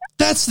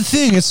 That's the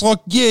thing. It's like,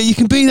 yeah, you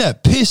can be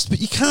that pissed, but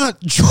you can't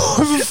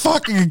drive a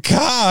fucking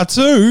car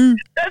too.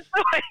 That's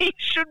why he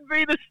should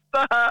be the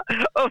star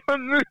of a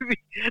movie.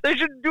 They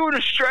should do an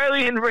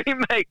Australian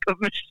remake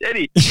of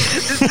Machete.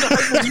 This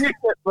guy's a unit,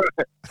 bro.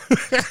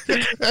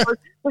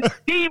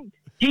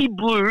 He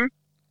blew...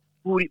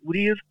 Would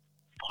he have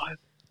 5?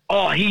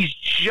 Oh, he's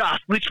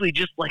literally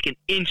just like an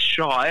inch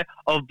shy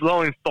of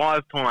blowing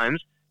 5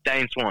 times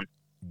Dane Swan.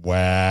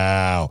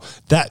 Wow.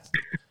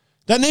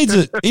 He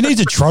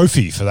needs a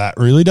trophy for that,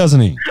 really, doesn't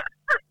he?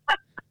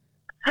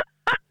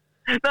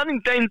 I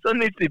think Dane Swan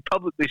needs to be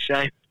publicly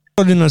shamed.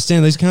 I didn't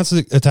understand. These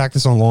cunts attacked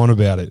us online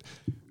about it.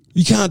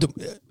 You can't...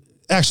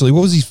 Actually,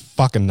 what was his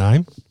fucking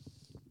name?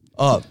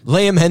 Oh,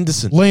 Liam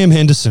Henderson. Liam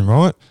Henderson,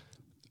 right?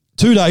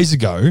 2 days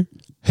ago,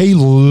 he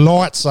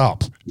lights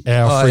up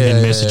our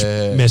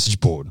friggin' message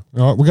board.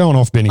 Right, we're going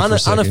off Benny for a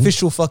second.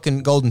 Unofficial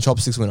fucking Golden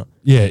Chopsticks winner.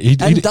 Yeah.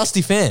 And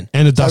Dusty fan.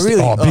 And a Dusty,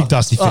 big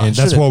Dusty fan.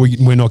 That's why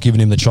we're not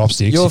giving him the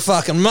chopsticks. Your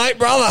fucking mate,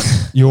 brother.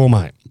 Your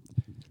mate.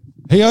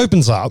 He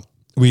opens up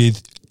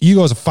with, you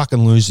guys are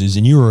fucking losers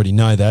and you already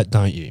know that,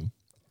 don't you?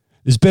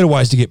 There's better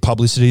ways to get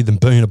publicity than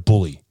being a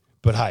bully.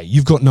 But hey,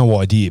 you've got no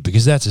idea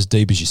because that's as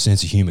deep as your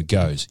sense of humour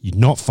goes. You're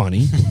not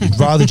funny. You'd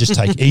rather just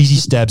take easy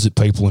stabs at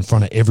people in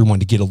front of everyone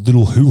to get a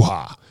little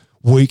hoo-ha.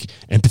 Weak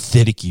and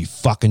pathetic, you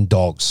fucking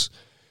dogs.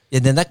 Yeah,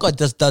 then that guy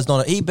does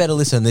not... He better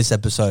listen to this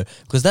episode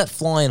because that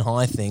flying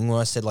high thing where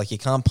I said, like, you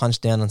can't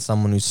punch down on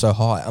someone who's so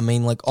high. I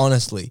mean, like,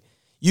 honestly,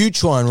 you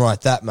try and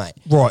write that, mate.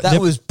 Right. That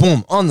was,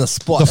 boom, on the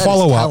spot. The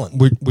follow-up,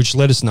 which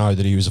let us know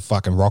that he was a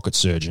fucking rocket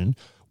surgeon,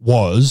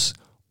 was...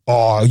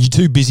 Oh, you're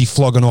too busy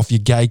flogging off your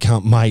gay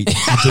cunt mate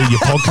to do your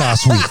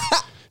podcast with.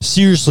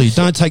 seriously,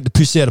 don't take the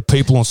piss out of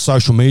people on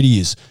social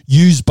medias.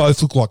 Yous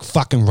both look like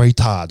fucking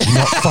retards. You're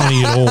not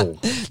funny at all.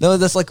 No,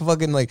 that's like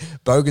fucking like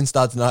Bogan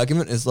starts an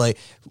argument. It's like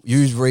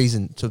use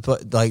reason to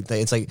put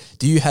it's like,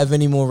 do you have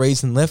any more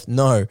reason left?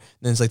 No.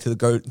 Then it's like to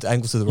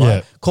angle to the right.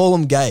 Yeah. Call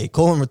him gay.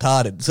 Call him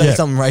retarded. Say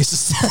something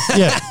racist.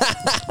 Yeah.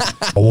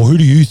 Well, who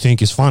do you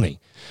think is funny?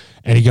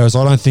 And he goes,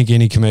 I don't think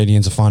any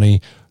comedians are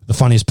funny. The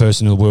funniest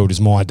person in the world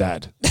is my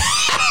dad.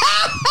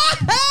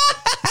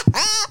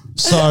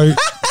 So,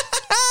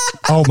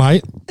 old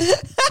mate,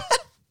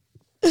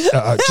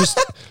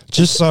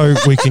 just so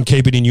we can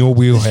keep it in your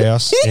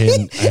wheelhouse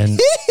and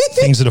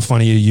things that are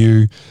funny to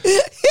you,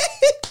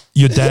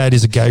 your dad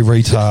is a gay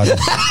retard.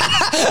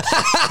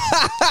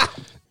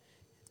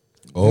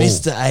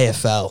 Mr.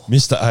 AFL.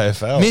 Mr.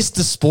 AFL.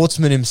 Mr.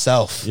 Sportsman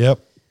himself. Yep.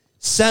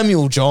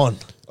 Samuel John.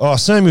 Oh,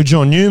 Samuel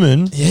John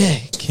Newman. Yeah,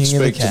 king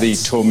of the Speak to the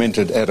cats.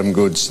 tormented Adam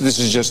Goods. This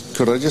is just,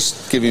 could I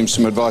just give him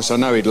some advice? I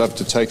know he'd love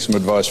to take some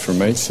advice from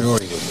me. Sure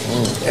he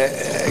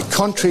would.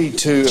 Contrary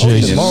to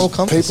opinions, Moral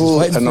compass people is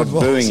waiting are for not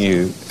advice. booing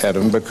you,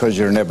 Adam, because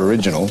you're an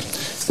Aboriginal.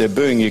 They're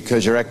booing you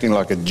because you're acting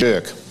like a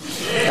jerk.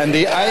 And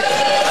the...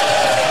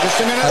 Just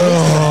a minute.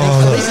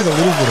 At least a little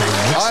bit of a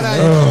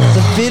mix.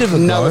 It's a bit of a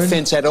no bone.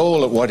 offence at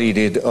all at what he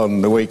did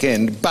on the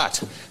weekend,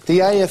 but the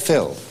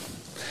AFL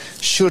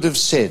should have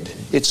said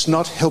it's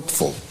not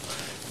helpful,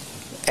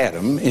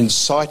 Adam,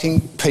 inciting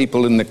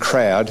people in the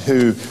crowd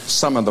who,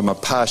 some of them are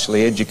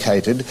partially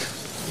educated,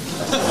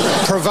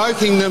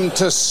 provoking them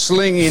to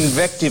sling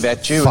invective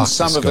at you, and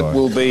some of it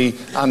will be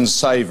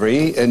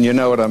unsavoury, and you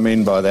know what I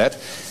mean by that,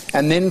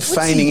 and then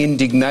feigning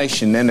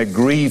indignation and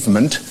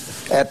aggrievement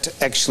at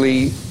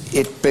actually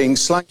it being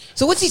slung.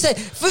 So what's he say?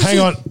 Hang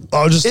on,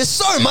 There's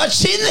so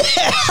much in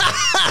there.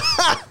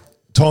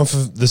 Time for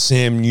the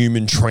Sam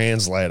Newman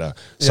translator.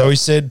 So he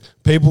said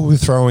people were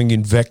throwing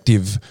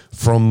invective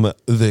from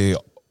the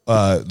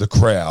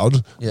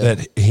crowd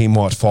that he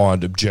might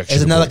find objectionable.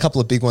 There's another couple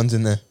of big ones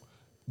in there.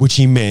 Which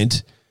he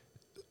meant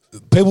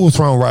people were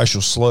throwing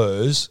racial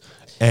slurs.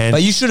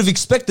 But you should have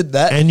expected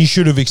that. And you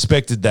should have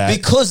expected that.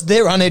 Because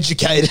they're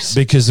uneducated.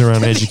 Because they're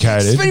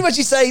uneducated. It's pretty much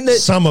he's saying that.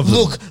 Some of them.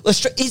 Look,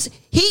 is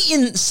he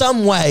in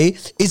some way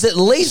is at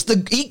least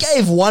he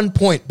gave 1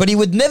 point, but he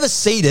would never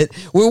cede it.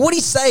 Well, what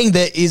he's saying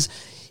there is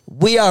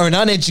we are an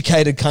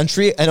uneducated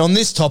country, and on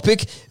this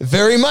topic,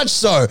 very much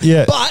so.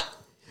 Yeah. But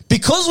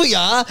because we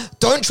are,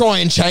 don't try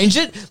and change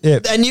it. Yeah.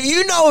 And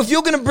you know if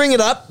you're going to bring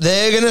it up,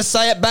 they're going to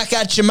say it back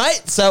at you,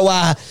 mate. So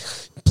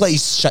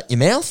please shut your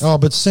mouth. Oh,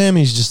 but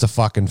Sammy's just a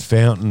fucking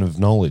fountain of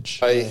knowledge.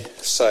 I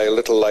say a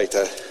little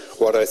later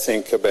what I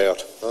think about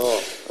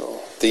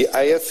the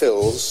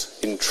AFL's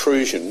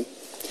intrusion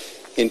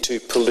into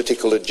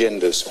political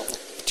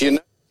agendas. Do you know?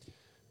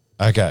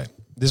 Okay,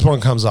 this one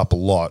comes up a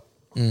lot.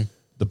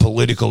 The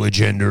political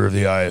agenda of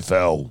the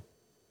AFL.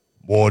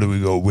 Why do we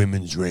got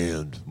women's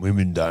round?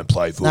 Women don't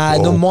play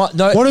football.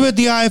 No. What about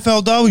the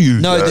AFLW?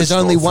 No, That's there's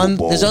only not one.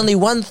 football. There's only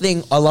one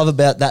thing I love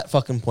about that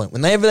fucking point.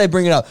 Whenever they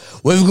bring it up,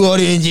 we've got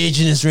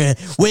Indigenous round,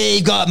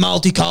 we've got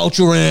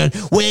multicultural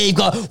round, we've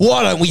got.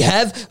 Why don't we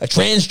have a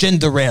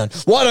transgender round?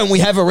 Why don't we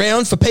have a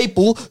round for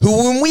people who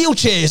are in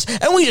wheelchairs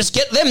and we just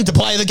get them to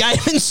play the game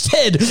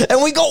instead?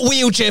 And we got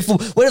wheelchair for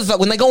whatever the fuck.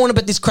 When they go on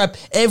about this crap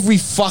every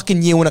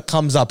fucking year when it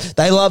comes up,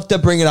 they love to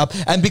bring it up.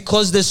 And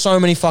because there's so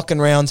many fucking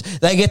rounds,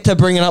 they get to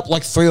bring it up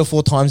like 3 or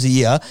 4 times a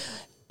year,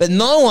 but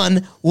no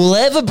one will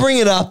ever bring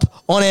it up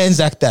on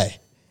Anzac Day.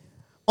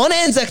 On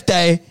Anzac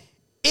Day,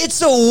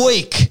 it's a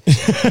week.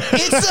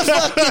 It's a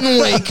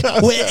fucking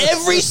week where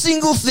every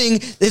single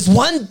thing, there's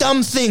one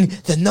dumb thing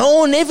that no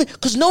one ever,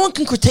 because no one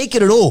can critique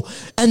it at all.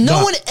 And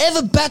no one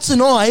ever bats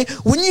an eye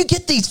when you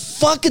get these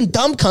fucking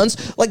dumb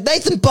cunts like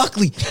Nathan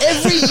Buckley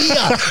every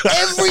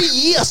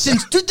year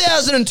since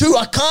 2002.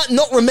 I can't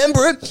not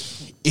remember it.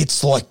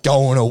 It's like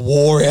going to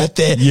war out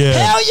there. Yeah.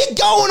 How are you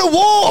going to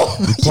war?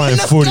 Playing You're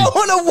not footy.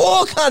 going to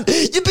war,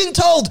 cunt. You've been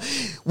told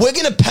we're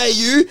going to pay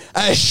you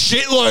a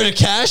shitload of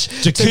cash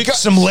to kick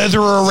some leather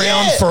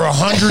around for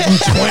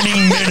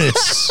 120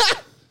 minutes.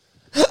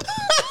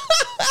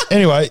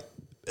 Anyway,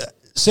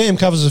 Sam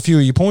covers a few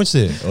of your points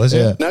there.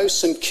 Leslie. No,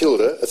 St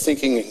Kilda are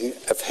thinking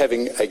of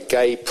having a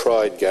gay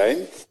pride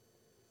game.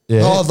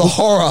 Yeah. Oh, the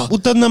horror. Well,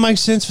 doesn't that make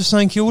sense for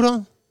St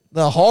Kilda?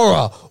 The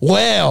horror.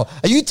 Wow.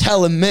 Are you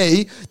telling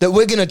me that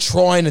we're going to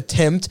try and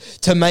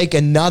attempt to make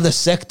another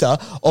sector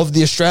of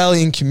the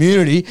Australian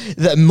community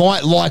that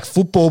might like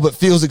football but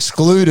feels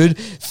excluded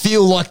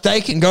feel like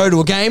they can go to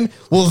a game?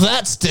 Well,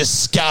 that's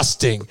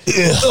disgusting.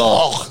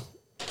 Ugh.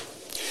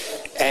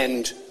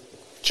 And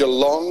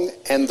Geelong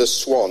and the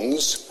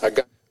Swans are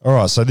All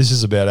right, so this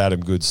is about Adam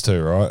Goods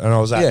too, right? And I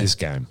was at Yeah. this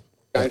game.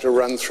 going to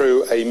run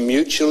through a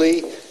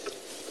mutually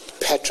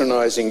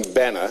patronising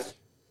banner.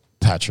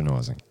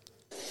 Patronising.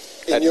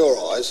 In your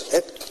eyes.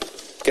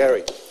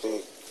 Gary,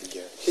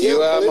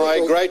 you are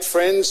my great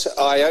friends.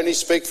 I only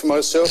speak for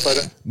myself. I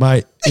don't...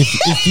 Mate,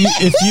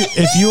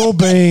 if you're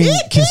being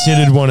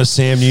considered one of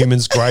Sam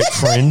Newman's great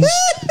friends,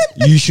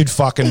 you should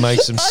fucking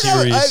make some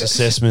serious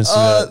assessments.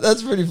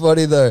 That's pretty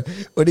funny though.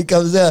 When he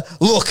comes out,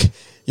 look,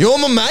 you're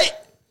my mate.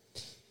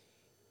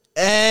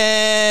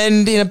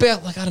 And in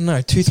about, like, I don't know,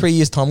 2-3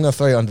 years' time, I'm going to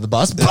throw you under the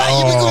bus. But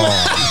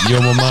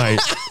You're my mate.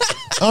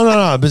 Oh,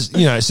 no, but,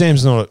 you know,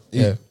 Sam's not...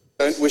 Yeah.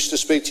 Don't wish to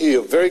speak to you.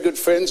 You're very good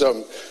friends.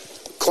 I'm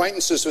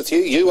acquaintances with you.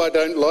 You I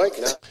don't like.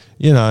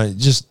 You know,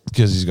 just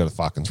because he's got to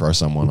fucking throw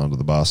someone under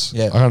the bus.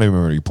 Yeah. I can't even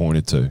remember what he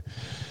pointed to.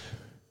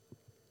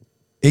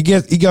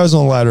 He goes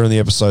on later in the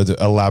episode to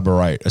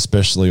elaborate,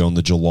 especially on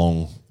the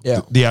Geelong,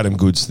 the Adam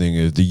Goods thing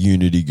of the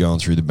unity going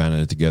through the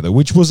banner together,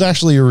 which was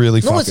actually a really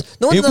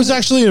it was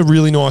actually a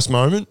really nice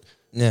moment.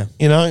 Yeah.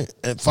 You know,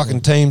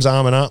 fucking teams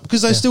arming up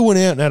because they still went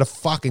out and had a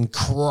fucking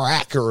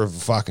cracker of a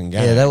fucking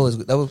game.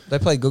 Yeah, they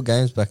played good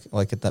games back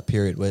like at that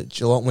period where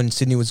Geelong, when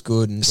Sydney was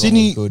good and Geelong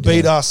Sydney was good,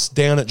 beat us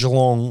down at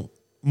Geelong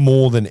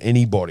more than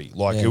anybody.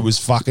 Like it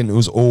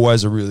was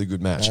always a really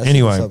good match. Yeah,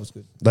 anyway, that was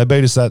good. they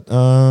beat us that.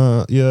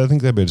 I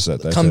think they beat us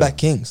that day. Comeback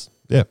Kings.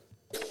 Yeah.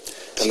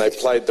 And they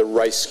played the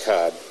race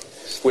card,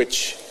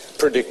 which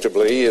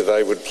predictably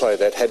they would play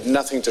that. Had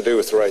nothing to do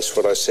with the race,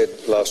 what I said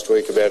last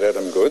week about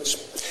Adam Goods.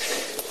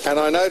 And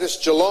I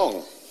noticed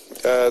Geelong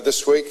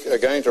this week are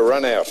going to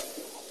run out.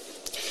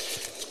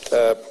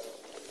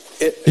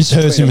 This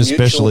hurts him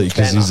especially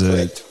because he's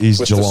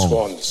with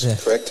Geelong. The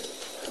Swans, correct?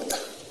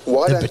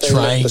 Why don't they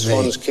let the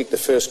Swans kick the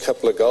first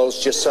couple of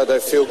goals just so they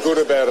feel good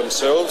about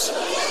themselves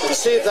and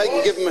see if they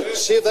can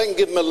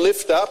give them a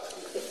lift up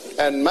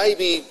and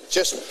maybe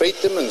just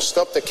beat them and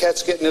stop the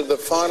Cats getting into the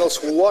finals?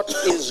 What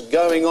is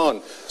going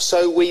on?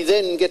 So we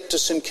then get to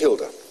St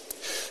Kilda,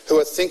 who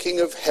are thinking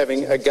of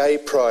having a gay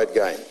pride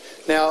game.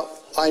 Now,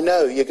 I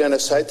know you're going to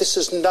say this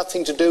has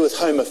nothing to do with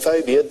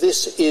homophobia.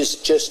 This is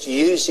just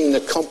using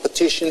the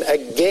competition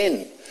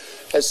again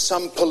as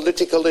some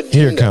political agenda.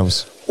 Here it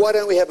comes. Why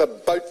don't we have a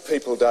Boat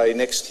People Day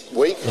next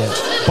week? Yeah.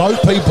 Boat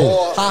People.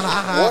 Or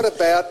what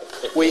about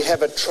we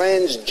have a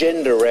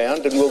transgender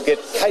round and we'll get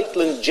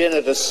Caitlyn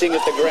Jenner to sing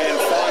at the grand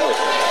final?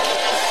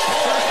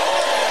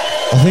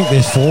 I think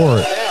they're for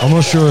it. I'm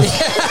not sure if...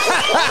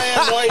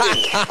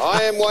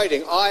 I am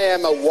waiting. I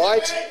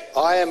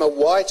am a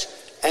white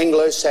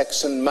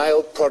Anglo-Saxon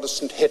male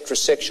Protestant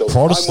heterosexual.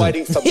 Protestant? I'm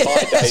waiting for my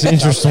day. That's an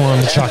interesting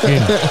one to chuck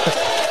in.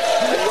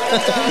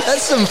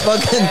 That's some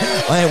fucking...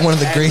 I am one of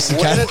the greasy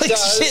Catholic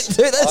shit,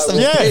 dude. That's some...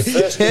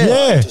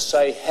 To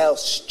say how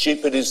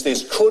stupid is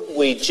this? Could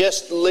we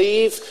just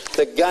leave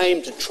the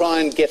game to try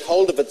and get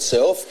hold of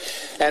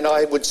itself? And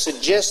I would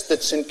suggest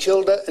that St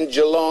Kilda and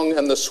Geelong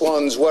and the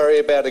Swans worry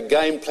about a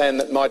game plan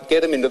that might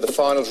get them into the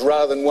finals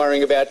rather than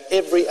worrying about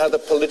every other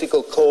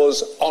political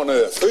cause on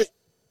earth.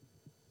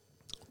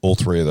 All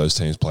three of those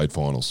teams played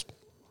finals.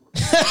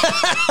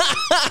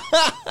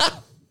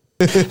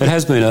 It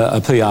has been a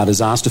PR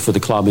disaster for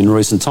the club in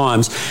recent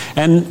times.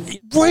 And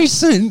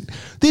this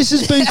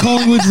has been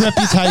Collingwood's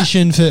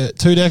reputation for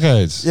 2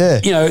 decades. Yeah.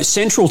 You know,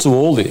 central to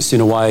all this,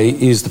 in a way,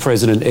 is the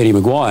president, Eddie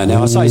Maguire.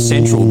 Now, I say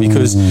central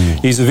because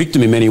he's a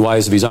victim in many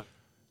ways of his own.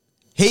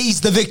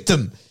 He's the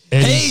victim.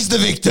 He's the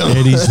victim.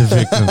 Eddie's the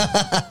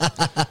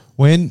victim.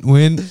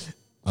 When...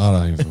 I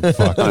don't even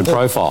fuck. Own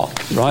profile,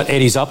 right?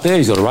 Eddie's up there.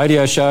 He's got a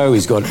radio show.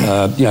 He's got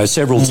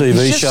several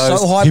TV shows.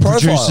 So high he profile.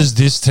 produces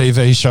this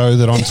TV show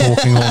that I'm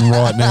talking on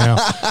right now.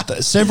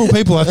 Several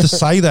people have to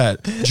say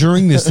that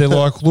during this. They're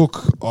like,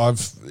 "Look,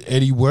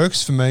 Eddie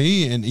works for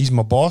me, and he's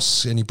my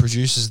boss, and he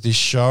produces this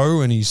show,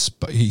 and he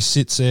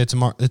sits there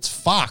tomorrow." It's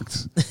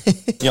fucked.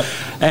 Yep.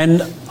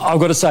 And I've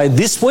got to say,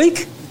 this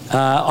week.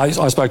 I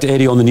spoke to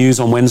Eddie on the news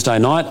on Wednesday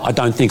night. I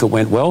don't think it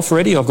went well for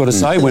Eddie, I've got to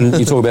say, when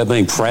you talk about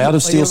being proud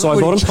of Steel Side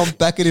Bottom. He chomped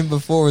back at him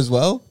before as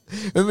well.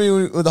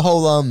 Remember with the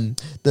whole,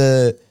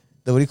 the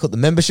what do you call it, the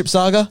membership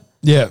saga?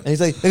 Yeah. And he's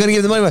like, they're going to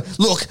give the money away.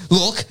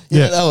 Look.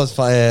 Yeah. That was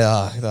fun.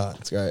 Yeah,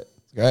 it's great.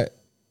 It's great.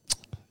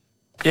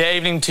 Yeah,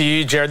 evening to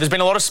you, Jared. There's been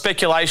a lot of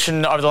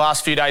speculation over the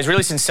last few days,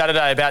 really since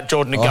Saturday, about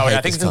Jordan De Goey.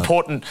 I think it's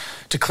important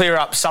to clear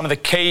up some of the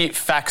key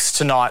facts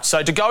tonight.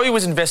 So De Goey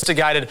was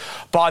investigated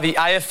by the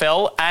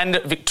AFL and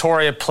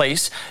Victoria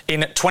Police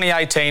in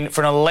 2018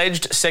 for an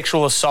alleged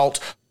sexual assault.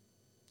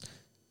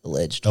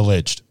 Alleged.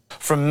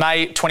 From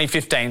May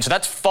 2015. So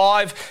that's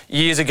 5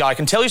 years ago. I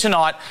can tell you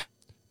tonight,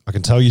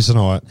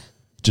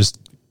 just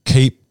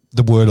keep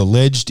the word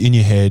alleged in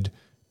your head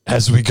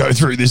as we go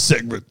through this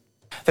segment.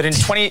 that in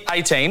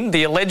 2018,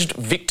 the alleged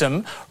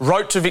victim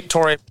wrote to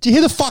Victoria. Do you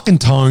hear the fucking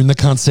tone the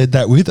cunt said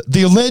that with?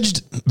 The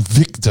alleged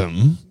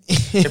victim.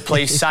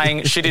 Police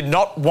saying she did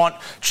not want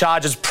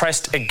charges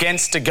pressed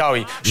against De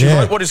Goey. She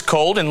wrote what is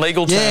called, in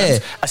legal terms,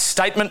 a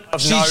statement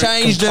of no complaint. She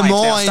changed her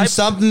mind.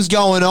 Something's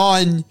going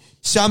on.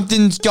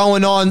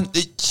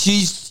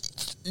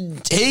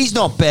 He's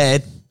not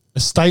bad. A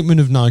statement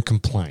of no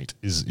complaint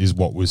is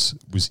what was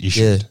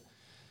issued. Yeah.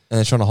 And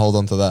they're trying to hold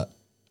on to that.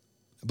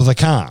 But they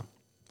can't.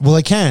 Well,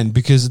 they can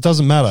because it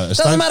doesn't matter.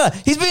 Doesn't matter.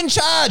 He's been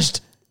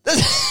charged.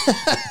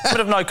 Statement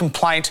of no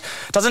complaint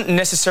doesn't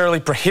necessarily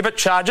prohibit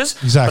charges,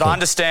 Exactly. but I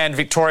understand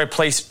Victoria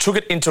Police took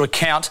it into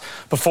account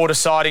before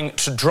deciding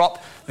to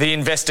drop the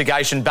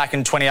investigation back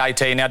in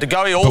 2018. Now, De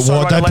Goey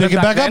also wrote a letter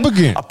back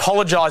then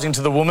apologising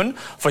to the woman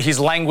for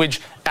his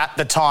language at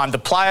the time. The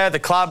player, the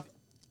club.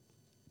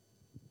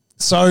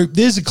 So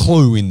there's a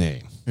clue in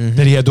there.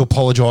 that he had to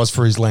apologise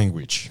for his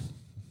language.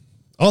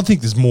 I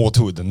think there's more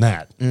to it than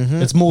that.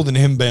 It's more than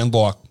him being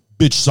like,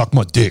 bitch, suck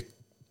my dick.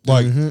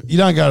 Like, you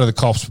don't go to the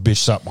cops for bitch,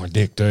 suck my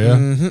dick,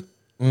 do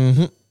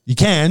you? You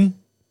can,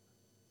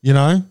 you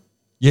know?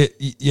 Yeah,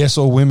 yes,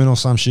 or women or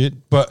some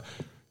shit, but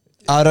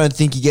I don't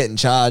think you're getting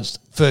charged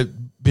for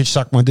bitch,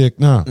 suck my dick.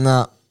 No.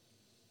 No.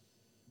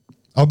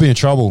 I'll be in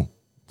trouble.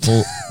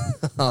 For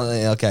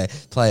okay,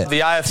 play it.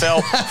 The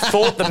AFL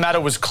thought the matter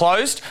was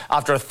closed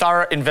after a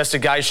thorough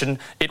investigation.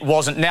 It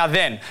wasn't. Now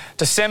then,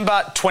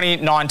 December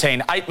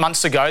 2019, 8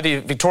 months ago, the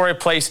Victoria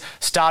Police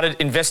started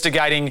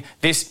investigating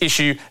this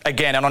issue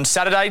again. And on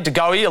Saturday, De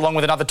Goey, along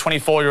with another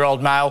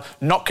 24-year-old male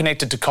not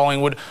connected to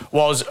Collingwood,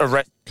 was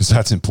arrested. Because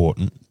that's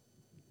important.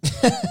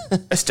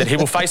 He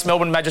will face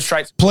Melbourne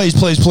magistrates. Please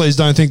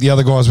don't think the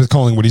other guy's with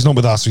Collingwood. He's not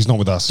with us. He's not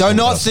with us. Do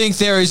not think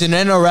there is an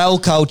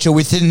NRL culture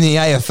within the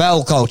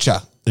AFL culture.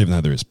 Even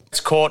though there is. It's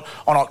court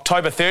on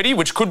October 30,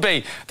 which could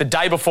be the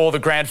day before the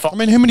grand final. I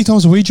mean, how many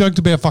times have we joked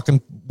about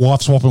fucking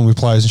wife swapping with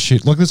players and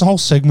shit? Like, there's a whole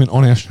segment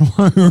on our show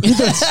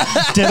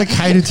that's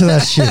dedicated to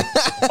that shit.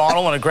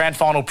 Final and a grand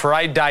final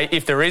parade day,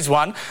 if there is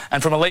one,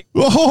 and from a league.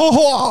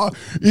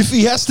 If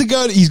he has to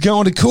go, he's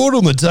going to court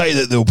on the day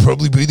that there'll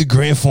probably be the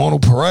grand final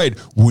parade.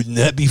 Wouldn't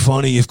that be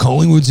funny if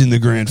Collingwood's in the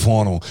grand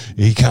final?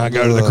 He can't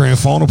go to the grand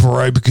final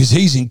parade because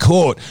he's in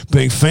court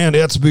being found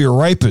out to be a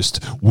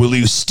rapist. Will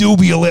he still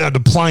be allowed to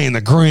play in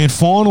the grand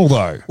final,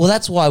 though? Well,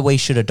 that's why we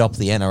should adopt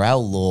the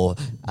NRL law,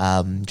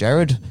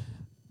 Jared.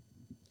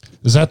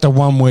 Is that the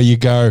one where you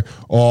go,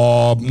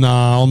 oh,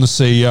 nah, I'm the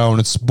CEO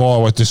and it's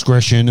by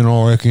discretion and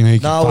I reckon he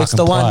can No, it's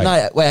the one.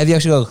 No, wait, have you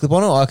actually got a clip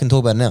on it? Or I can talk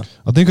about it now.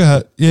 I think I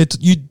had. Yeah,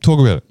 you talk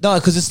about it. No,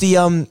 because it's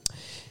the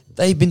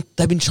they've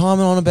been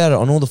chiming on about it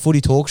on all the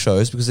footy talk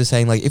shows because they're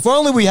saying like, if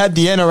only we had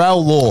the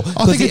NRL law.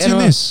 I think it's in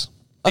this.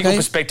 Legal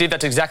perspective,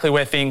 that's exactly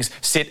where things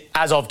sit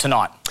as of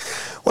tonight.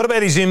 What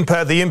about his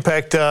impact? The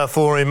impact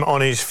for him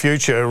on his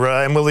future,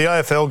 and will the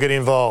AFL get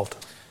involved?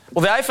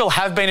 Well, the AFL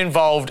have been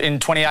involved in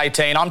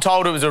 2018. I'm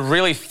told it was a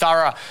really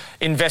thorough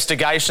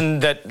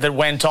investigation that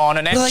went on.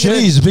 And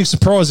Geez, a big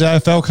surprise, the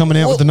AFL coming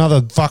out with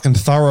another fucking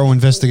thorough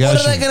investigation.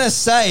 What are they going to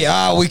say?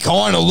 We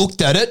kind of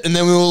looked at it and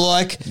then we were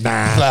like,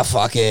 nah,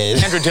 fuck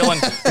it. Andrew Dillon,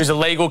 who's a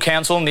legal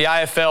counsel in the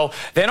AFL,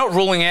 they're not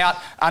ruling out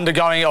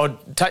undergoing or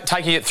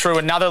taking it through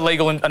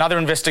another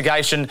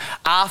investigation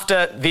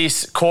after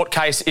this court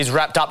case is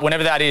wrapped up,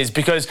 whenever that is,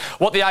 because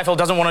what the AFL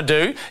doesn't want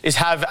to do is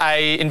have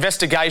a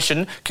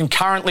investigation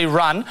concurrently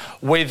run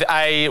with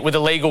a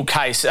legal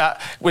case.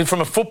 From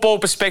a football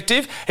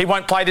perspective, he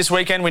won't play this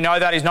weekend. We know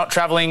that. He's not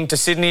travelling to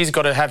Sydney. He's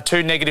got to have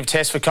 2 negative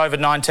tests for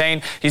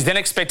COVID-19. He's then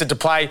expected to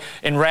play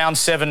in round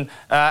 7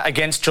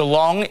 against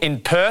Geelong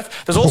in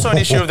Perth. There's also an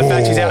issue of the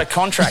fact he's out of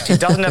contract. He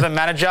doesn't have a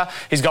manager.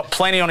 He's got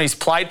plenty on his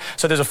plate.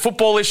 So there's a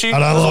football issue.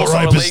 There's also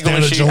a legal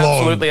issue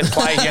absolutely at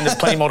play here, and there's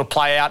plenty more to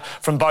play out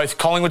from both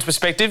Collingwood's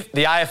perspective,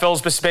 the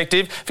AFL's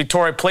perspective,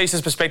 Victoria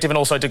Police's perspective, and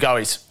also De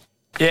Goey's.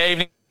 Yeah,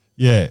 evening.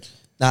 Yeah.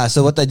 Nah,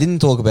 so what they didn't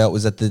talk about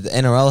was that the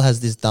NRL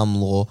has this dumb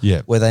law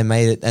where they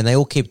made it, and they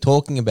all keep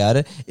talking about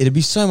it. It'd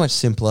be so much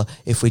simpler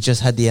if we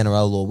just had the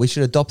NRL law. We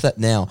should adopt that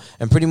now.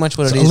 And pretty much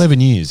what it's it is.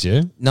 11 years,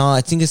 yeah? No, I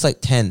think it's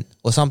like 10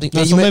 or something.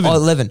 No, it's 11.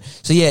 11.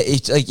 So yeah,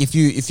 it's like if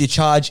your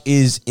charge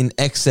is in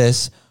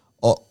excess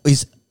or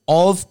is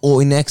of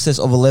or in excess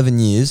of 11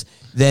 years,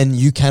 then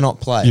you cannot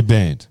play. You're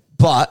banned.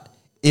 But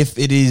if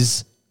it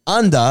is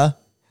under,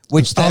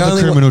 which they other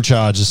criminal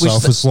charges, so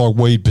if it's like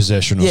weed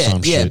possession or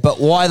some shit. Yeah, but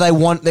why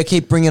they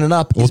keep bringing it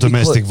up or is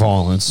domestic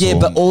violence. Yeah,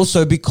 but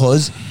also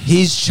because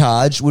his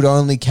charge would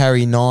only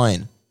carry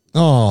 9.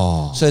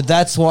 Oh. So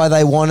that's why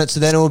they want it. So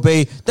then it would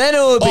be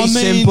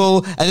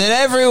simple, and then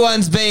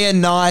everyone's being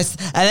nice,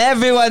 and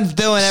everyone's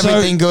doing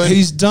everything good.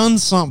 He's done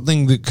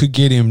something that could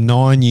get him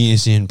 9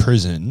 years in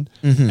prison,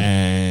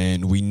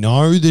 and we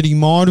know that he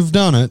might have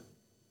done it.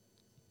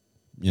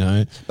 You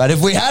know, but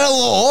if we had a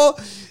law.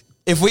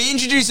 If we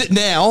introduce it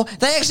now,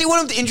 they actually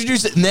want them to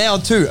introduce it now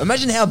too.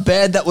 Imagine how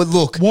bad that would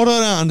look. What I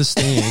don't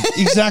understand,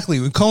 exactly,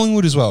 with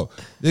Collingwood as well.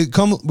 We're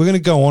going to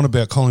go on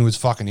about Collingwood's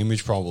fucking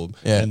image problem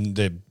and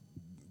their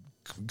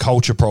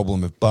culture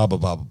problem of blah, blah,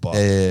 blah, blah, blah.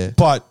 Yeah.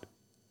 But,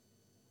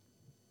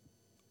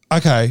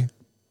 okay,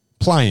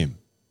 play him.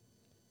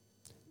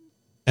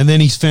 And then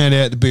he's found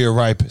out to be a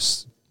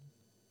rapist.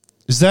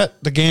 Is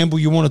that the gamble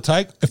you want to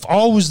take? If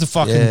I was the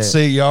fucking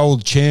CEO or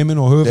the chairman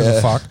or whoever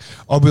the fuck,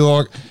 I'd be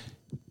like,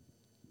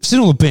 sit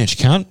on the bench,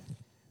 cunt.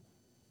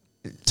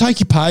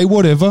 Take your pay,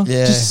 whatever.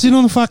 Yeah. Just sit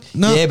on the fuck.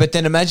 No. Yeah, but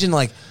then imagine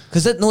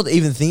because that not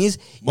even thing is,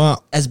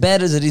 as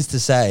bad as it is to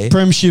say,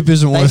 Premiership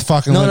isn't worth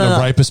fucking letting a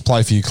rapist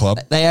play for your club.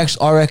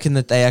 I reckon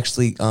that they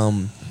actually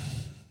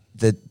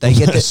that they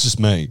get. That's just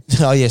me.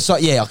 Oh yeah, so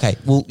yeah, okay.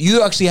 Well,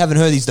 you actually haven't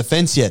heard his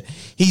defense yet.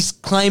 He's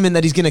claiming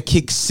that he's going to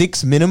kick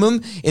 6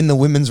 minimum in the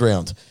women's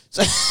round.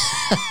 So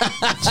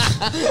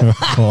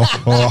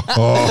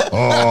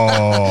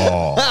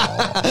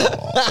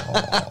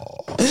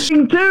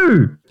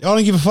Two. I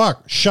don't give a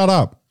fuck. Shut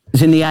up.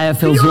 It's in the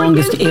AFL's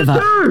longest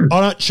ever.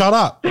 I don't. Shut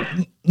up.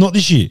 Not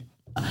this year.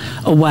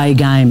 Away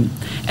game.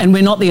 and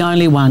we're not the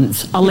only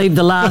ones. I'll leave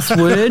the last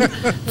word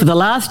for the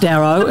last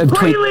arrow of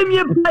Prelim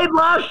you played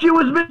last year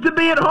was meant to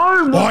be at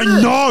home. I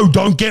know.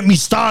 Don't get me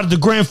started. The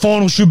grand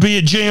final should be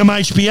at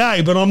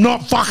GMHBA, but I'm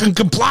not fucking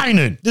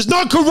complaining. There's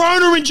no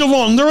corona in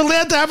Geelong. They're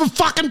allowed to have a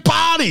fucking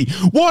party.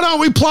 Why don't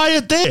we play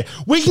it there?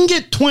 We can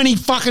get 20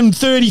 fucking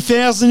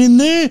 30,000 in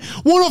there.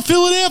 Why not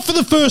fill it out for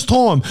the first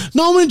time?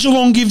 No one in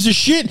Geelong gives a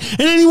shit,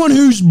 and anyone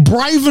who's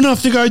brave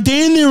enough to go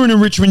down there in a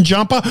Richmond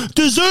jumper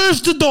deserves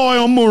to die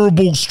on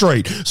Moorabool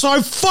Street.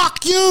 So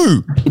fuck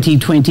you.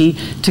 2020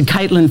 to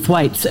Caitlin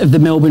Thwaites of the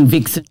Melbourne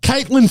Vixens.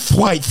 Caitlin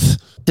Thwaites.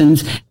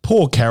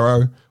 Poor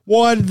Caro.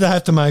 Why did they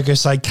have to make her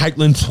say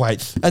Caitlin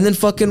Thwaites? And then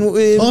fucking...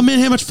 oh, man,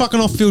 how much fucking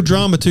off-field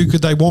drama, too,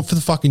 could they want for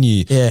the fucking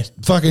year? Yeah.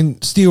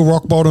 Fucking Steel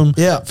Rock Bottom.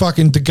 Yeah.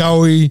 Fucking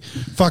DeGoey.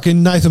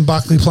 Fucking Nathan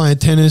Buckley playing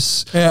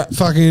tennis. Yeah.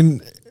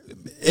 Fucking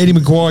Eddie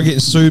Maguire getting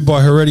sued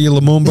by Heredia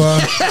Lumumba.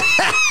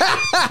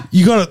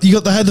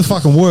 They had the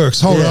fucking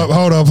works. Hold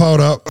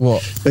up.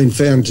 What? Been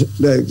found,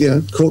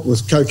 caught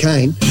with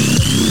cocaine.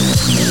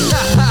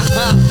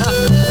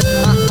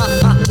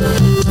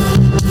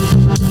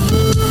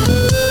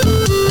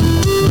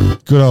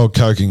 Good old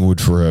Coking Wood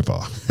forever.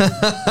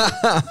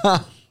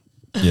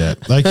 Yeah,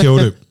 they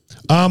killed it.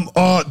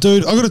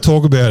 Dude, I got to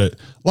talk about it.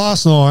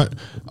 Last night,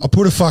 I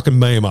put a fucking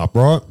meme up,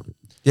 right?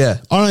 Yeah.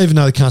 I don't even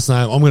know the cunt's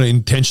name. I'm going to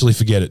intentionally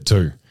forget it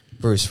too.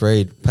 Bruce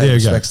Reid. Pay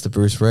respects to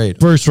Bruce Reid.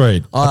 Bruce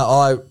Reid.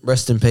 I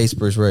rest in peace,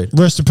 Bruce Reid.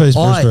 Rest in peace,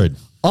 Bruce Reid.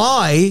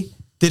 I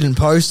didn't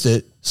post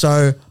it,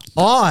 so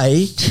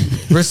I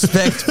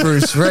respect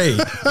Bruce Reid.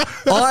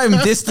 I'm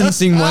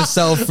distancing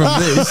myself from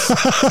this.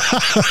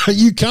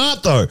 You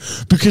can't though,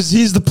 because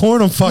here's the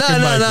point I'm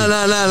fucking making.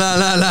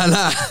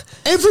 No.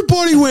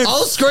 Everybody went.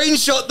 I'll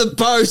screenshot the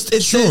post.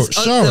 It says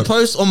the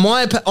post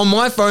on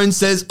my phone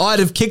says I'd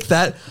have kicked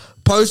that.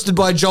 Posted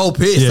by Joel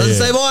Pearce. Doesn't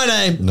say my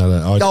name.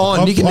 No. Go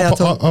on. You can now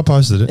talk. I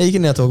posted it. Yeah, you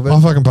can now talk about it.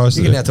 I fucking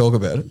posted it. You can now talk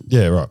about it.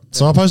 Yeah, right.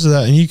 So I posted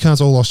that, and you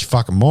cunts all lost your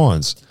fucking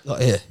minds. Oh,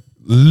 yeah.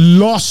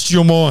 Lost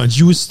your minds.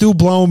 You were still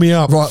blowing me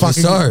up. Rightly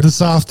fucking so.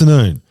 This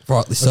afternoon.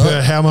 Rightly so.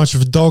 About how much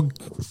of a dog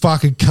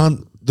fucking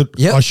cunt that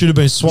I should have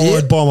been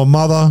swallowed by my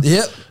mother.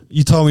 Yep.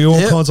 You told me all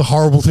kinds of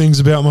horrible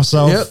things about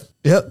myself.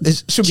 Yep.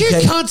 It should be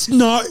cunts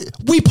know.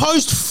 We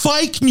post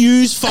fake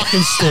news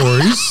fucking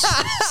stories.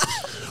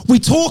 We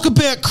talk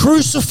about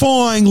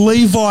crucifying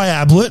Levi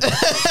Ablett.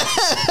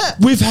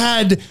 We've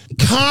had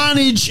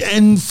carnage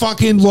and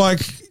fucking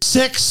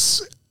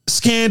sex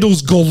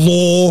scandals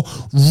galore,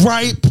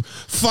 rape,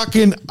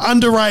 fucking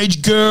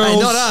underage girls.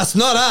 Hey, not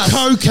us.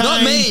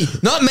 Cocaine.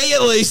 Not me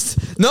at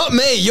least. Not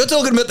me. You're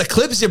talking about the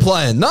clips you're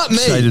playing, not me.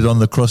 Stated on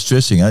the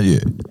cross-dressing, aren't you?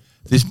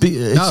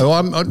 No,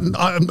 I'm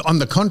on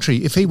the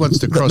contrary. If he wants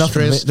to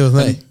cross-dress, this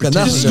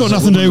has got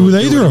nothing to do with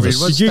either of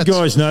us. Did you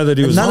guys know that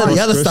he was none of the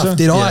other stuff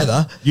did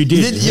either? You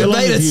did. You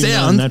made it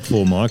sound that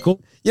for Michael.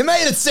 You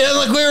made it sound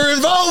like we were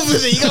involved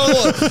with it. You go,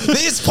 look,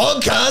 this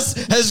podcast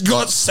has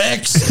got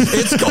sex.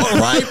 It's got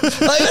rape.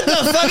 Like, what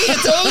the fuck are you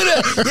talking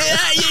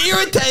about? You're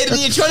irritated and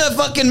you're trying to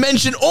fucking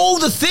mention all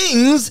the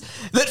things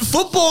that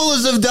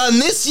footballers have done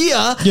this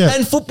year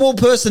and football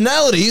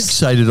personalities.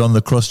 Stated on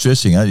the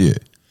cross-dressing, aren't you?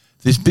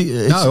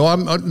 No,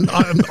 I'm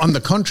on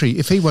the contrary.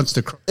 If he wants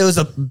to, there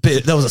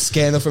was a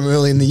scandal from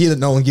early in the year that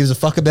no one gives a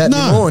fuck about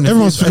anymore. And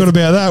everyone's forgot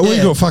about that. We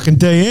got fucking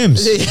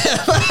DMs.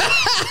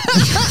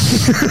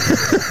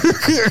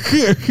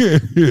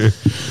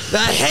 The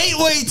hate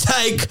we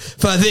take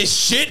for this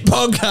shit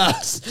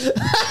podcast.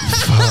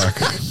 Fuck.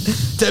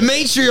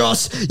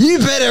 Demetrios, you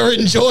better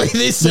enjoy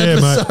this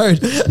episode.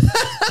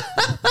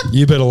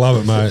 You better love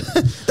it, mate.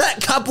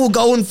 That couple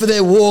going for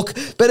their walk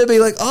better be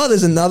like, oh,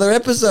 there's another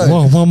episode.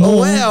 Whoa, one more. Oh,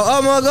 wow.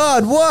 Oh, my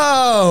God.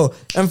 Whoa.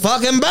 And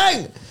fucking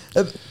bang.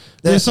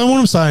 Yeah, so what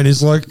I'm saying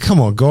is, come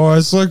on,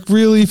 guys.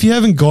 Really, if you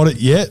haven't got it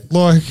yet,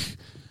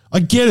 I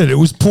get it. It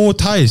was poor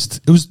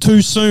taste. It was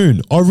too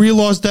soon. I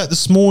realised that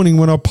this morning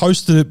when I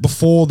posted it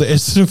before the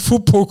Essendon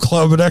Football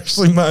Club had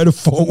actually made a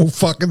formal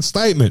fucking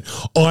statement.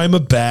 I'm a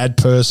bad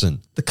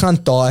person. The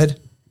cunt died.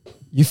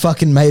 You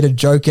fucking made a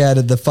joke out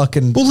of the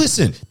fucking... Well,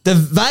 listen. The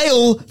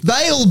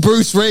veil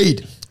Bruce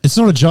Reid. It's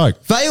not a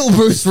joke. Veil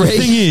Bruce Reid. The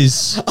thing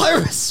is... I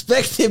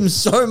respect him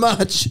so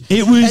much.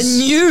 It was... And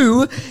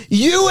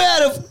you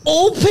out of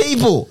all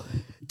people...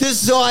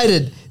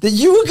 decided that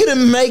you were going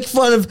to make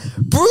fun of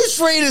Bruce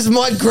Reid as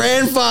my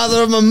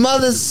grandfather on my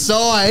mother's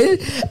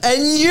side,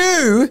 and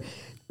you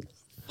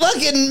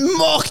fucking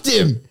mocked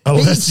him.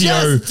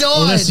 Alessio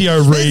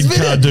Reid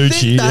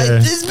Carducci.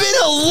 There's been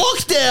a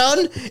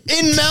lockdown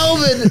in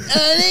Melbourne,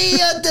 and he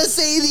had to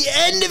see the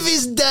end of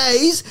his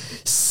days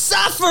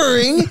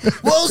suffering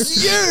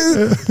whilst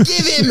you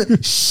give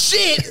him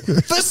shit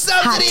for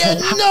something he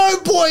had no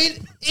point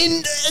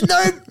in,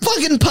 no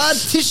fucking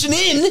partition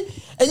in.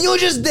 And you're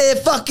just there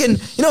fucking...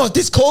 You know what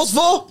this calls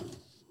for?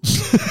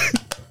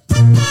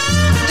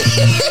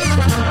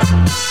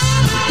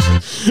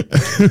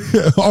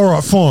 All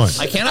right, fine.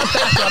 I cannot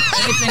back up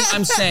anything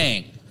I'm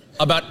saying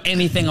about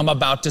anything I'm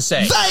about to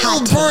say. Veil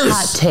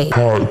Bruce!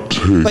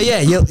 But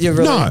yeah, you're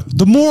really... No,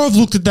 the more I've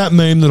looked at that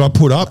meme that I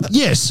put up,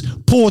 yes,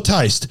 poor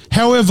taste.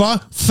 However,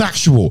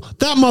 factual.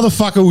 That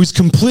motherfucker was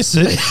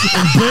complicit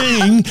in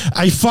being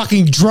a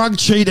fucking drug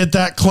cheat at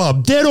that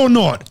club. Dead or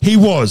not, he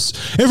was.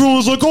 Everyone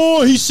was like,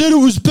 oh, he said it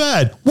was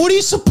bad. What are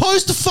you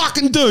supposed to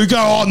fucking do? Go,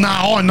 oh, no,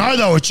 I know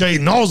they were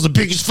cheating. I was the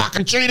biggest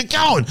fucking cheater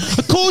going.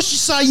 Of course you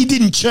say you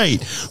didn't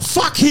cheat.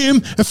 Fuck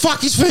him and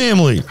fuck his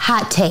family.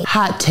 Hot take.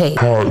 Hot take.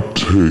 Hot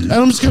take. And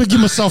I'm just going to give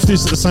myself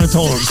this at the same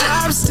time.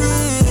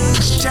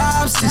 Chopsticks,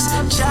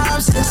 chopsticks,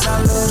 chopsticks.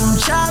 I love them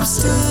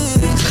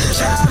chopsticks,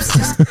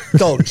 chopsticks.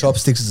 Golden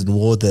Chopsticks is an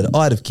award that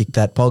I'd have kicked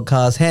that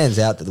podcast. Hands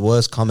out to the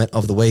worst comment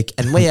of the week,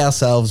 and we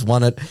ourselves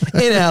won it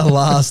in our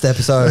last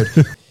episode.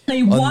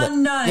 Only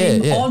one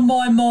name on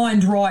my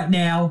mind right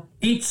now.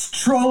 It's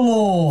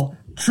Trelaw.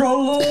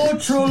 Trelaw,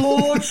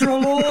 Trelaw,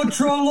 Trelaw,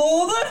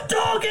 Trelaw. The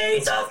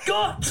doggies have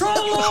got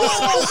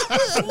Trelaw.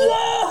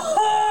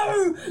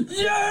 Whoa,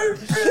 you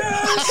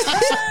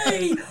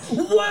beauty.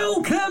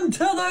 Welcome to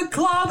the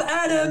club,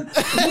 Adam.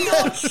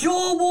 Not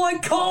sure why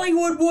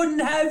Collingwood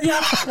wouldn't have you,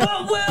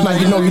 but well,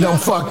 man, you know you done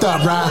fucked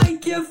up, right?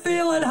 Make you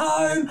feel at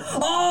home.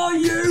 Oh,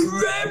 you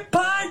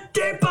ripper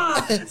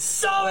dipper.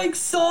 So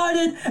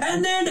excited.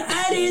 And then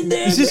add in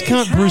there. Is this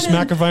cunt Bruce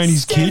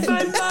McAvaney's kid?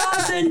 Stephen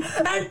Martin.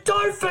 And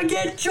don't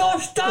forget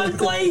Josh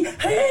Dunkley.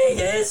 He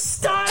is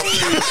staying.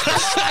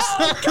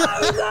 Oh, go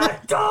the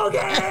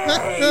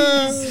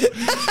doggies.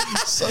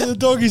 So the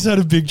doggies had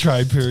a big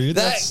trade period.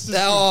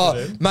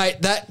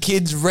 Mate, that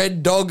kid's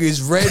red dog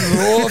is red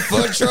raw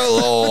for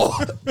Trelaw.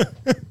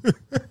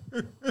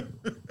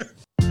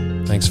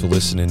 Thanks for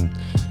listening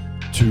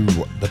to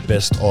the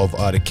best of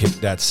I'd Have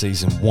Kicked That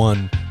Season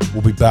 1.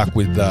 We'll be back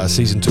with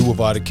Season 2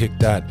 of I'd Have Kicked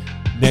That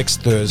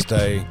next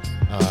Thursday.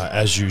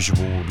 As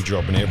usual, we'll be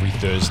dropping every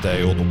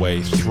Thursday all the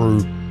way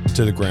through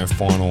to the grand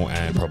final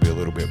and probably a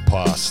little bit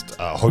past.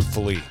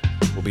 Hopefully,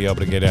 we'll be able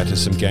to get out to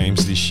some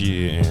games this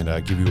year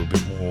and give you a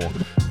bit more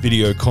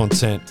video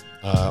content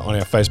on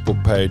our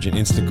Facebook page and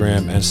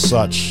Instagram and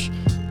such.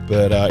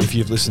 But if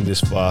you've listened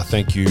this far,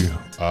 thank you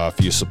for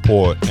your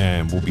support,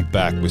 and we'll be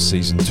back with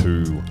Season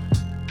 2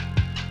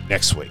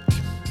 next week.